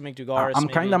 4, helps you make Dugaris. I'm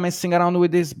kind of messing around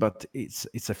with this, but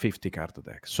it's a 50 card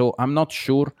deck, so I'm not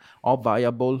sure how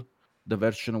viable the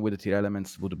version with the tier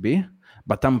elements would be,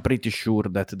 but I'm pretty sure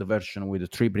that the version with the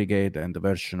 3 Brigade and the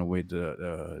version with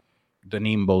the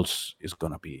Nimbles is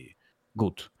gonna be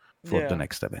good for the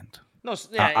next event. No,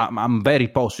 I'm very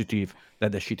positive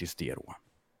that the shit is tier 1.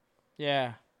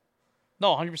 Yeah.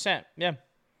 No, 100%. Yeah.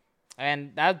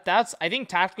 And that's I think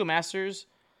Tactical Masters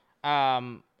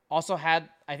also had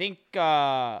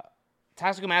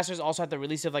Tactical Masters also had the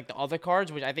release of like the other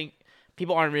cards, which I think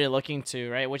people aren't really looking to,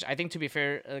 right? Which I think, to be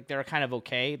fair, like, they're kind of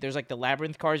okay. There's like the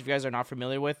Labyrinth cards, if you guys are not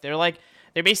familiar with. They're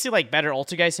basically like better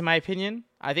Ultigeist in my opinion.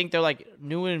 I think they're like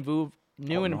new and improved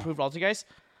Ultigeist.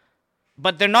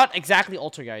 But they're not exactly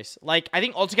Ultigeist. Like, I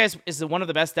think Ultigeist is one of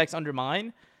the best decks under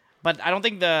mine, but I don't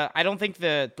think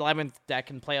the Labyrinth deck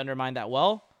can play under mine that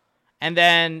well. And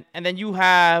then you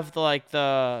have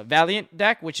the Valiant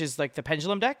deck, which is like the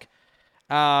Pendulum deck.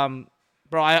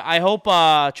 Bro, I hope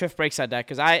Triff breaks that deck,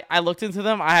 because I looked into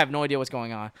them. I have no idea what's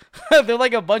going on. They're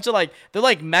like a bunch of they're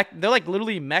like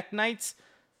literally mech knights.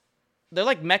 They're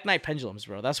like mech knight pendulums,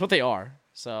 bro. That's what they are.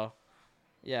 So,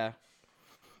 yeah.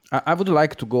 I would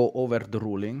like to go over the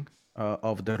ruling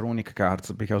of the runic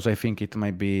cards, because I think it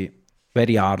might be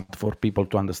very hard for people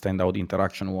to understand how the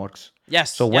interaction works.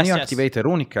 Yes. So when you activate a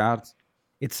runic card,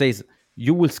 it says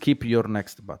you will skip your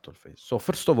next battle phase. So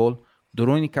first of all, the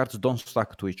runic cards don't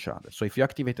stack to each other. So if you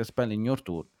activate a spell in your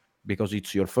turn, because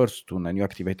it's your first turn, and you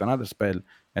activate another spell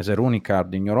as a runic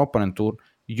card in your opponent turn,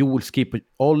 you will skip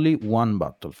only one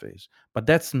battle phase. But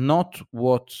that's not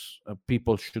what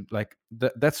people should like.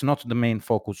 That's not the main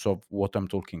focus of what I'm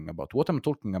talking about. What I'm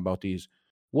talking about is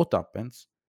what happens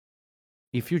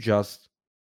if you just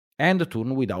end the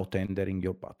turn without entering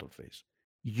your battle phase.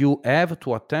 You have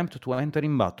to attempt to enter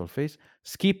in battle phase,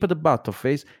 skip the battle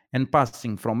phase, and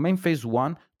passing from main phase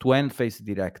 1 to end phase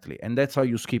directly. And that's how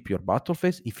you skip your battle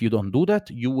phase. If you don't do that,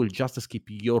 you will just skip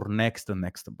your next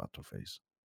battle phase.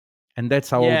 And that's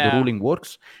how the ruling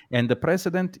works. And the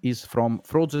precedent is from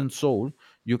Frozen Soul.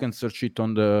 You can search it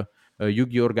on the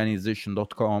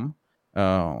yugiorganization.com,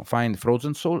 find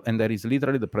Frozen Soul, and there is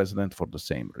literally the precedent for the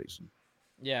same reason.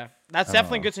 Yeah, that's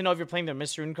definitely good to know if you're playing the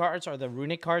Misrune cards or the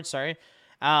Runic cards, sorry.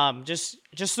 Just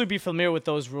to be familiar with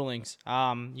those rulings.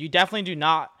 You definitely do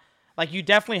not, you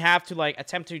definitely have to,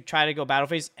 attempt to try to go battle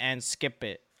phase and skip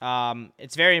it.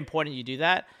 It's very important you do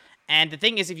that. And the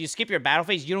thing is, if you skip your battle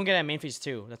phase, you don't get a main phase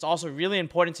 2. That's also really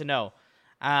important to know.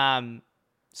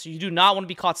 So you do not want to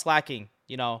be caught slacking,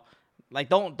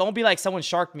 don't be like someone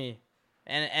sharked me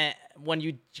and when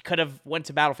you could have went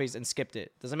to battle phase and skipped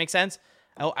it. Does that make sense?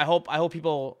 I hope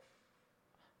people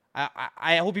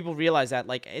I hope people realize that.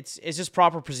 Like, it's just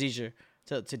proper procedure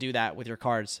to do that with your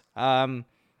cards. And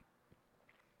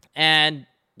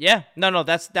yeah, no,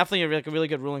 that's definitely a really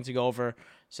good ruling to go over.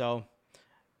 So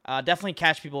definitely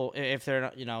catch people if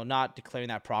they're not declaring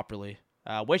that properly,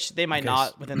 which they might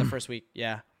not within the first week.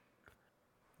 Yeah.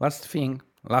 Last thing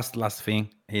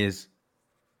is,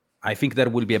 I think there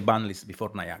will be a ban list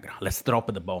before Niagara. Let's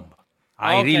drop the bomb.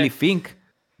 I really think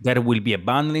there will be a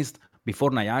ban list before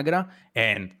Niagara,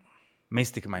 and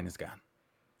Mystic Mine is gone.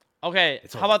 Okay,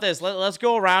 how about this? Let's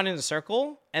go around in a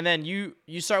circle, and then you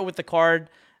start with the card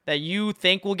that you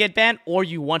think will get banned or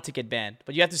you want to get banned.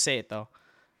 But you have to say it, though.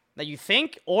 That you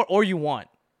think or you want.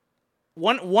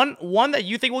 One that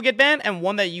you think will get banned and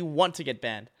one that you want to get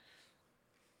banned.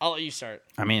 I'll let you start.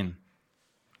 I mean,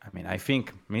 I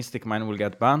think Mystic Mine will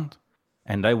get banned,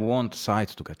 and I want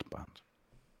Scythe to get banned.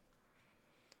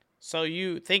 So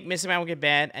you think Mystic Mine will get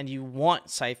banned, and you want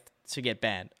Scythe to get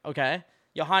banned. Okay.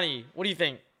 Hani, what do you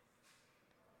think?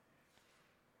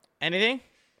 Anything?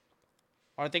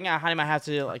 Or I think Hani might have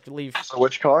to leave. So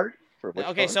which card?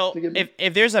 Okay, so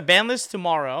if there's a ban list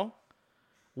tomorrow,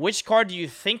 which card do you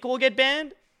think will get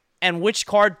banned, and which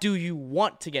card do you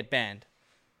want to get banned?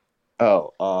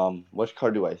 Oh, which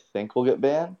card do I think will get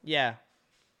banned? Yeah.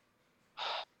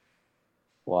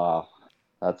 Wow,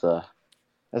 that's a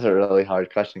really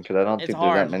hard question because I don't think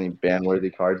there's that many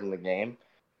ban-worthy cards in the game.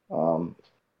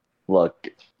 Look,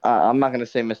 I'm not gonna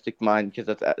say Mystic Mine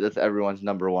because that's everyone's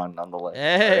number one on the list.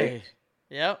 Hey, right?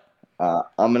 Yep.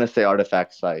 I'm gonna say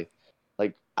Artifact Scythe.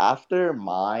 Like after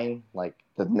mine, like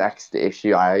the next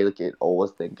issue I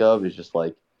always think of is just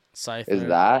like Scythe is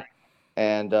that,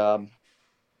 and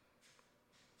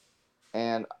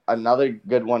another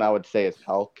good one I would say is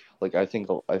Hulk. Like I think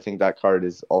that card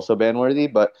is also ban worthy,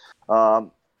 but a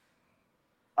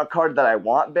card that I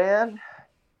want banned.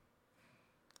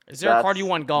 Is there a card you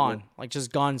want gone? Like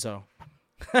just Gonzo.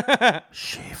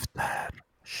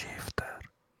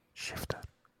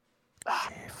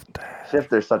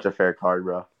 Shifter's such a fair card,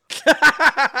 bro.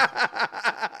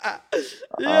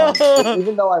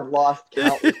 Even though I've lost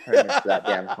countless tournaments to that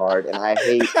damn card, and I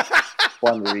hate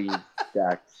one read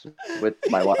decks with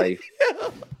my life,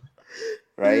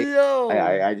 right?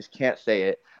 I just can't say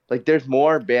it. Like, there's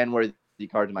more ban-worthy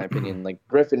cards in my opinion. Like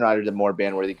Griffin Rider's a more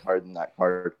ban-worthy card than that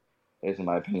card is in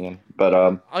my opinion. But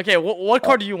okay, what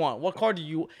card do you want? What card do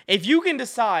you? If you can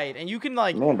decide and you can be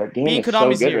in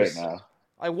Konami's ears, right now.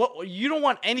 Like what you don't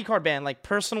want any card ban, like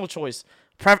personal choice,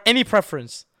 any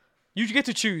preference. You get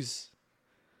to choose.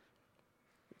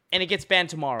 And it gets banned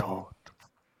tomorrow.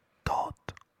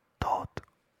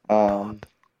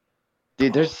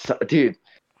 Dude,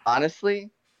 honestly,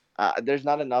 there's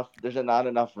not enough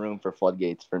room for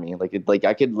floodgates for me. Like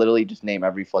I could literally just name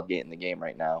every floodgate in the game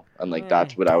right now, and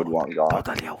that's what I would want gone.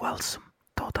 Totally awesome.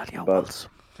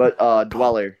 But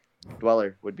Dweller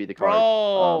would be the card.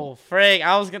 Bro, Frank,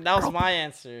 that was my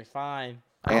answer. Fine.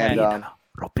 And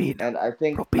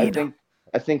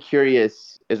I think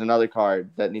Curious is another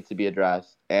card that needs to be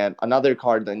addressed, and another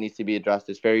card that needs to be addressed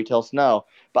is Fairy Tale Snow.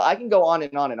 But I can go on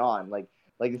and on and on. Like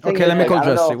the thing is, let me call I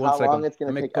don't Jesse. know how long it's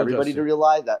going to take everybody to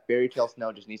realize that Fairy Tale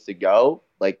Snow just needs to go.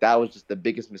 Like that was just the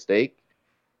biggest mistake.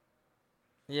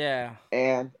 Yeah.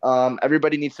 And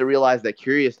everybody needs to realize that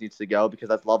Curious needs to go because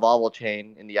that's Love Oval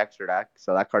Chain in the extra deck,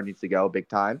 so that card needs to go big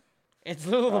time. It's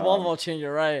literally the Love Oval Chain.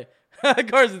 You're right. That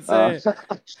card's insane.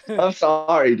 I'm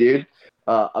sorry, dude.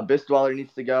 Abyss Dweller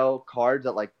needs to go. Cards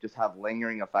that just have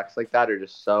lingering effects like that are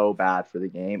just so bad for the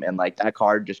game, and that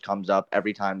card just comes up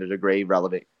every time there's a grave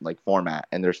relevant format,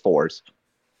 and there's 4s.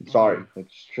 I'm sorry,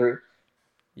 it's true.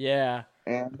 Yeah.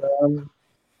 And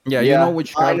you know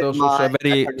which card also has a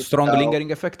very strong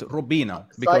lingering effect? Robina,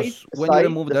 because when you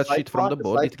remove that shit from the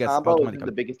board, it gets automatically.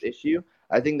 The biggest issue.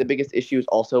 I think the biggest issue is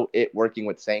also it working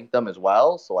with Sanctum as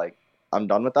well. So I'm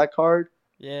done with that card.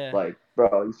 Yeah.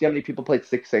 Bro, you see how many people played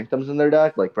 6 Sanctums in their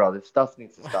deck? Bro, this stuff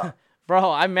needs to stop. Bro,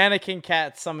 I Mannequin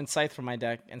Cat summoned Scythe from my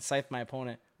deck and Scythe my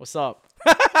opponent. What's up?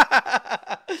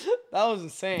 That was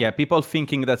insane. Yeah, people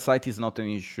thinking that Scythe is not an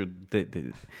issue.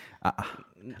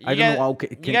 I don't know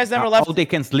how they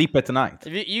can sleep at night.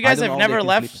 You guys have never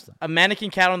left a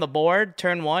Mannequin Cat on the board,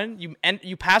 turn 1.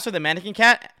 You pass with a Mannequin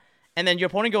Cat, and then your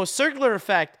opponent goes circular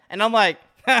effect, and I'm like,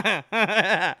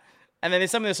 and then they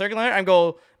summon the circular, and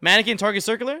go Mannequin target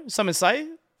circular, summon Scythe,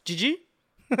 GG.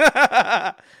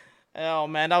 Oh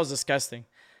man, that was disgusting.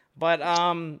 But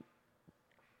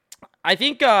I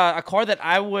think a card that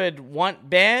I would want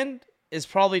banned is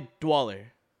probably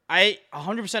Dweller. I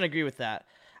 100% agree with that.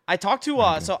 I talked to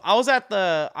so I was at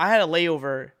I had a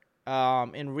layover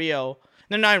in Rio.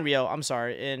 No, not in Rio. I'm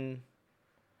sorry.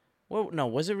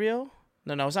 Was it Rio?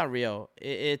 No, it's not Rio.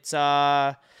 It's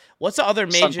what's the other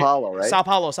major? Sao Paulo, right? Sao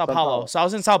Paulo. So I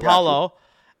was in Sao Paulo,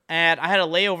 and I had a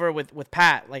layover with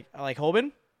Pat, like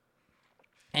Hoban,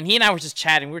 and he and I were just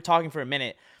chatting. We were talking for a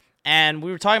minute, and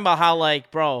we were talking about how,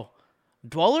 like, bro,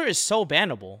 Dweller is so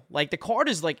bannable. Like, the card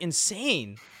is, like,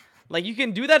 insane. Like, you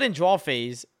can do that in draw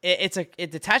phase.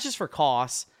 It detaches for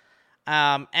cost,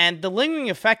 and the lingering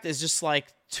effect is just,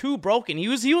 like, too broken. He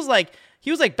was like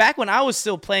back when I was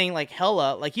still playing, like,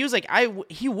 hella. Like, he was like,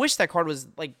 he wished that card was,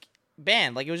 like,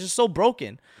 banned. Like, it was just so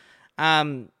broken.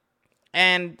 And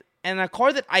a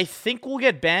card that I think will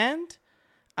get banned,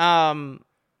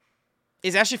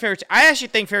 is actually I actually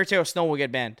think Fairy Tale Snow will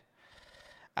get banned.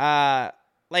 The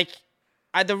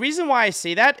reason why I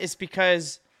say that is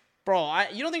because, bro,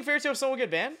 you don't think Fairy Tale Snow will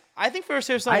get banned? I think Fairy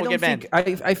Tale Snow will get banned.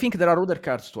 I think there are other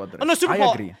cards to address. Oh no, Super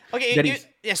I agree. Okay,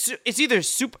 it's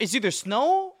either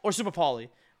Snow or Super Poly.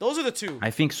 Those are the two. I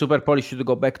think Super Poly should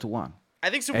go back to 1. I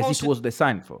think Super Poly as it was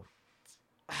designed for.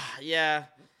 Yeah,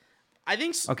 I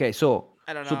think. Okay, so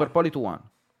I don't know. Super Poly to 1.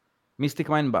 Mystic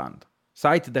Mine banned.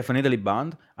 Sight definitely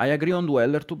banned. I agree on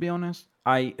Dweller, to be honest.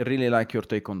 I really like your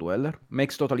take on Dweller.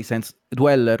 Makes totally sense.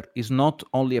 Dweller is not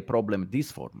only a problem in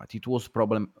this format. It was a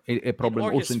problem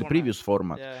also in the previous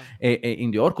format. Yeah.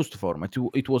 In the Orcust format.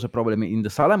 It was a problem in the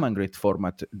Salamangreat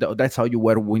format. That's how you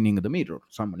were winning the mirror,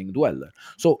 summoning Dweller.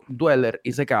 So Dweller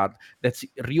is a card that's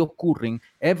reoccurring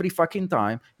every fucking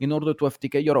time in order to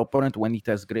FTK your opponent when it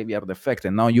has graveyard effect.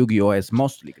 And now Yu-Gi-Oh! Has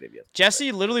mostly graveyard.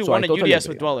 Jesse literally won a UDS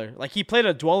with Dweller. Like, he played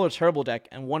a Dweller Turbo deck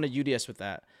and won a UDS with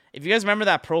that. If you guys remember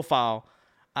that profile,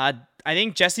 I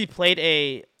think Jesse played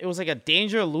it was like a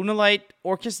Danger Lunalight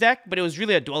Orcus deck, but it was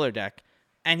really a Dweller deck.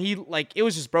 And it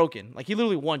was just broken. Like, he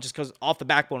literally won just because off the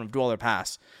backbone of Dweller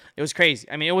Pass. It was crazy.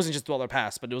 I mean, it wasn't just Dweller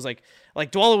Pass, but it was like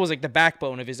Dweller was like the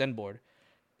backbone of his end board.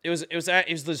 It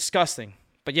was disgusting.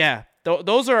 But yeah,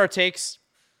 those are our takes.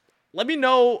 Let me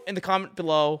know in the comment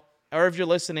below, or if you're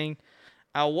listening,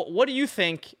 what do you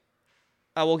think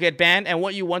will get banned and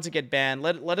what you want to get banned?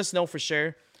 Let us know for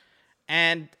sure.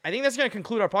 And I think that's going to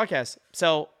conclude our podcast.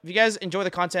 So if you guys enjoy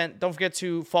the content, don't forget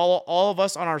to follow all of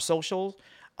us on our socials.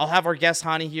 I'll have our guest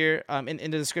Hani here in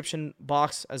the description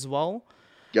box as well.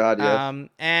 God, yeah.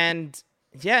 And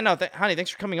yeah, no, Hani,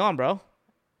 thanks for coming on, bro.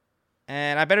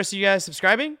 And I better see you guys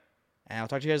subscribing. And I'll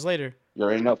talk to you guys later. You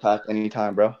already know, Pat.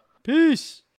 Anytime, bro. Peace.